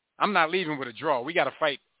 I'm not leaving with a draw. We got to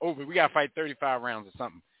fight 35 rounds or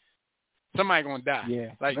something. Somebody going to die.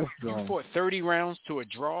 Yeah, like, you fought 30 rounds to a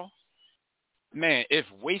draw? Man, if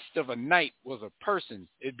waste of a night was a person,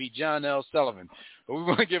 it'd be John L. Sullivan. But we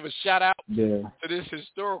want to give a shout-out to this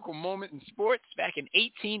historical moment in sports. Back in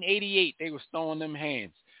 1888, they was throwing them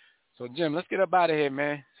hands. So, Jim, let's get up out of here,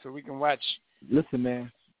 man, so we can watch. Listen, man,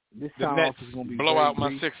 this the time Nets is going to be blow out my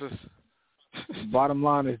brief. Sixers. Bottom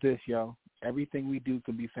line is this, yo. Everything we do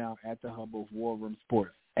can be found at the hub of War Room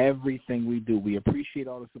Sports. Everything we do. We appreciate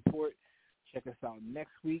all the support. Check us out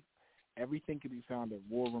next week. Everything can be found at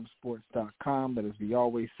warroomsports.com. But as we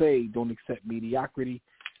always say, don't accept mediocrity.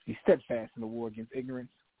 Be steadfast in the war against ignorance.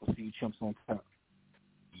 We'll see you chumps on top.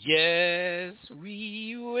 Yes,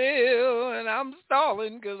 we will. And I'm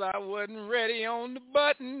stalling because I wasn't ready on the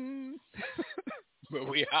button. But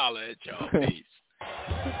we holler at y'all. Peace.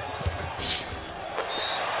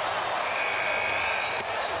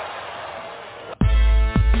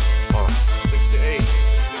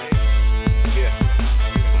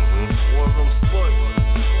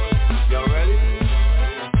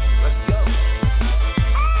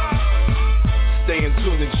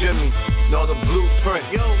 Jimmy, know the blueprint.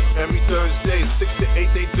 Every Thursday, 6 to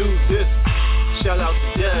 8, they do this. Shout out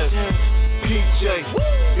to Dev, PJ,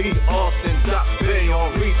 B. Austin, Bay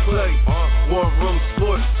on replay.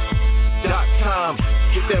 warroomsports.com.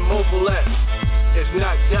 Get that mobile app. If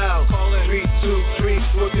not, dial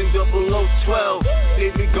 323-140012.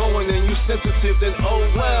 They be going and you sensitive, then oh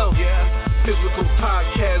well. Physical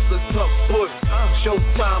podcast, let's talk sports.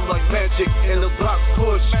 Showtime like magic in the block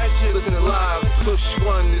push. Listen live, push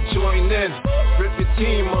one to join in.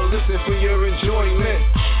 team or listen for your enjoyment.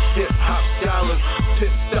 Hip-hop scholars, pit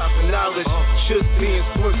stop and knowledge. Should be in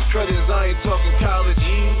sports credits, I ain't talking college.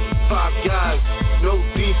 5 guys, no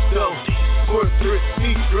beef though. Corporate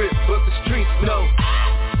secret, but the streets know.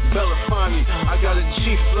 Belafonte, I got a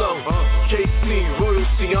G flow. KC,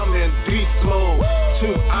 royalty, I'm in beast mode.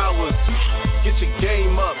 2 hours, get your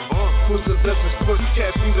game up. Who's the best in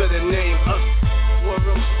sportscast? You better name us. War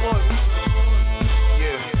Room Sports.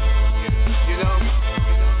 Yeah, you know,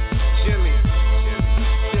 Jimmy,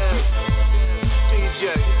 Dez, DJ,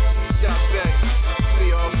 Shot Back,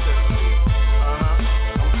 Lee Austin.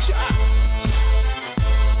 I'm shot.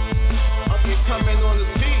 Up and coming on the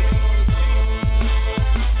beat.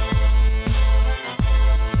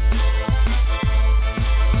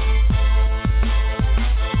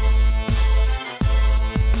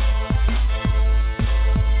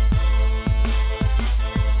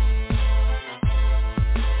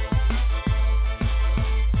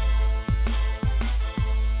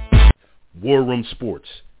 War Room Sports,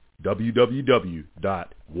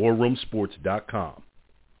 www.warroomsports.com.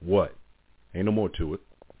 What? Ain't no more to it.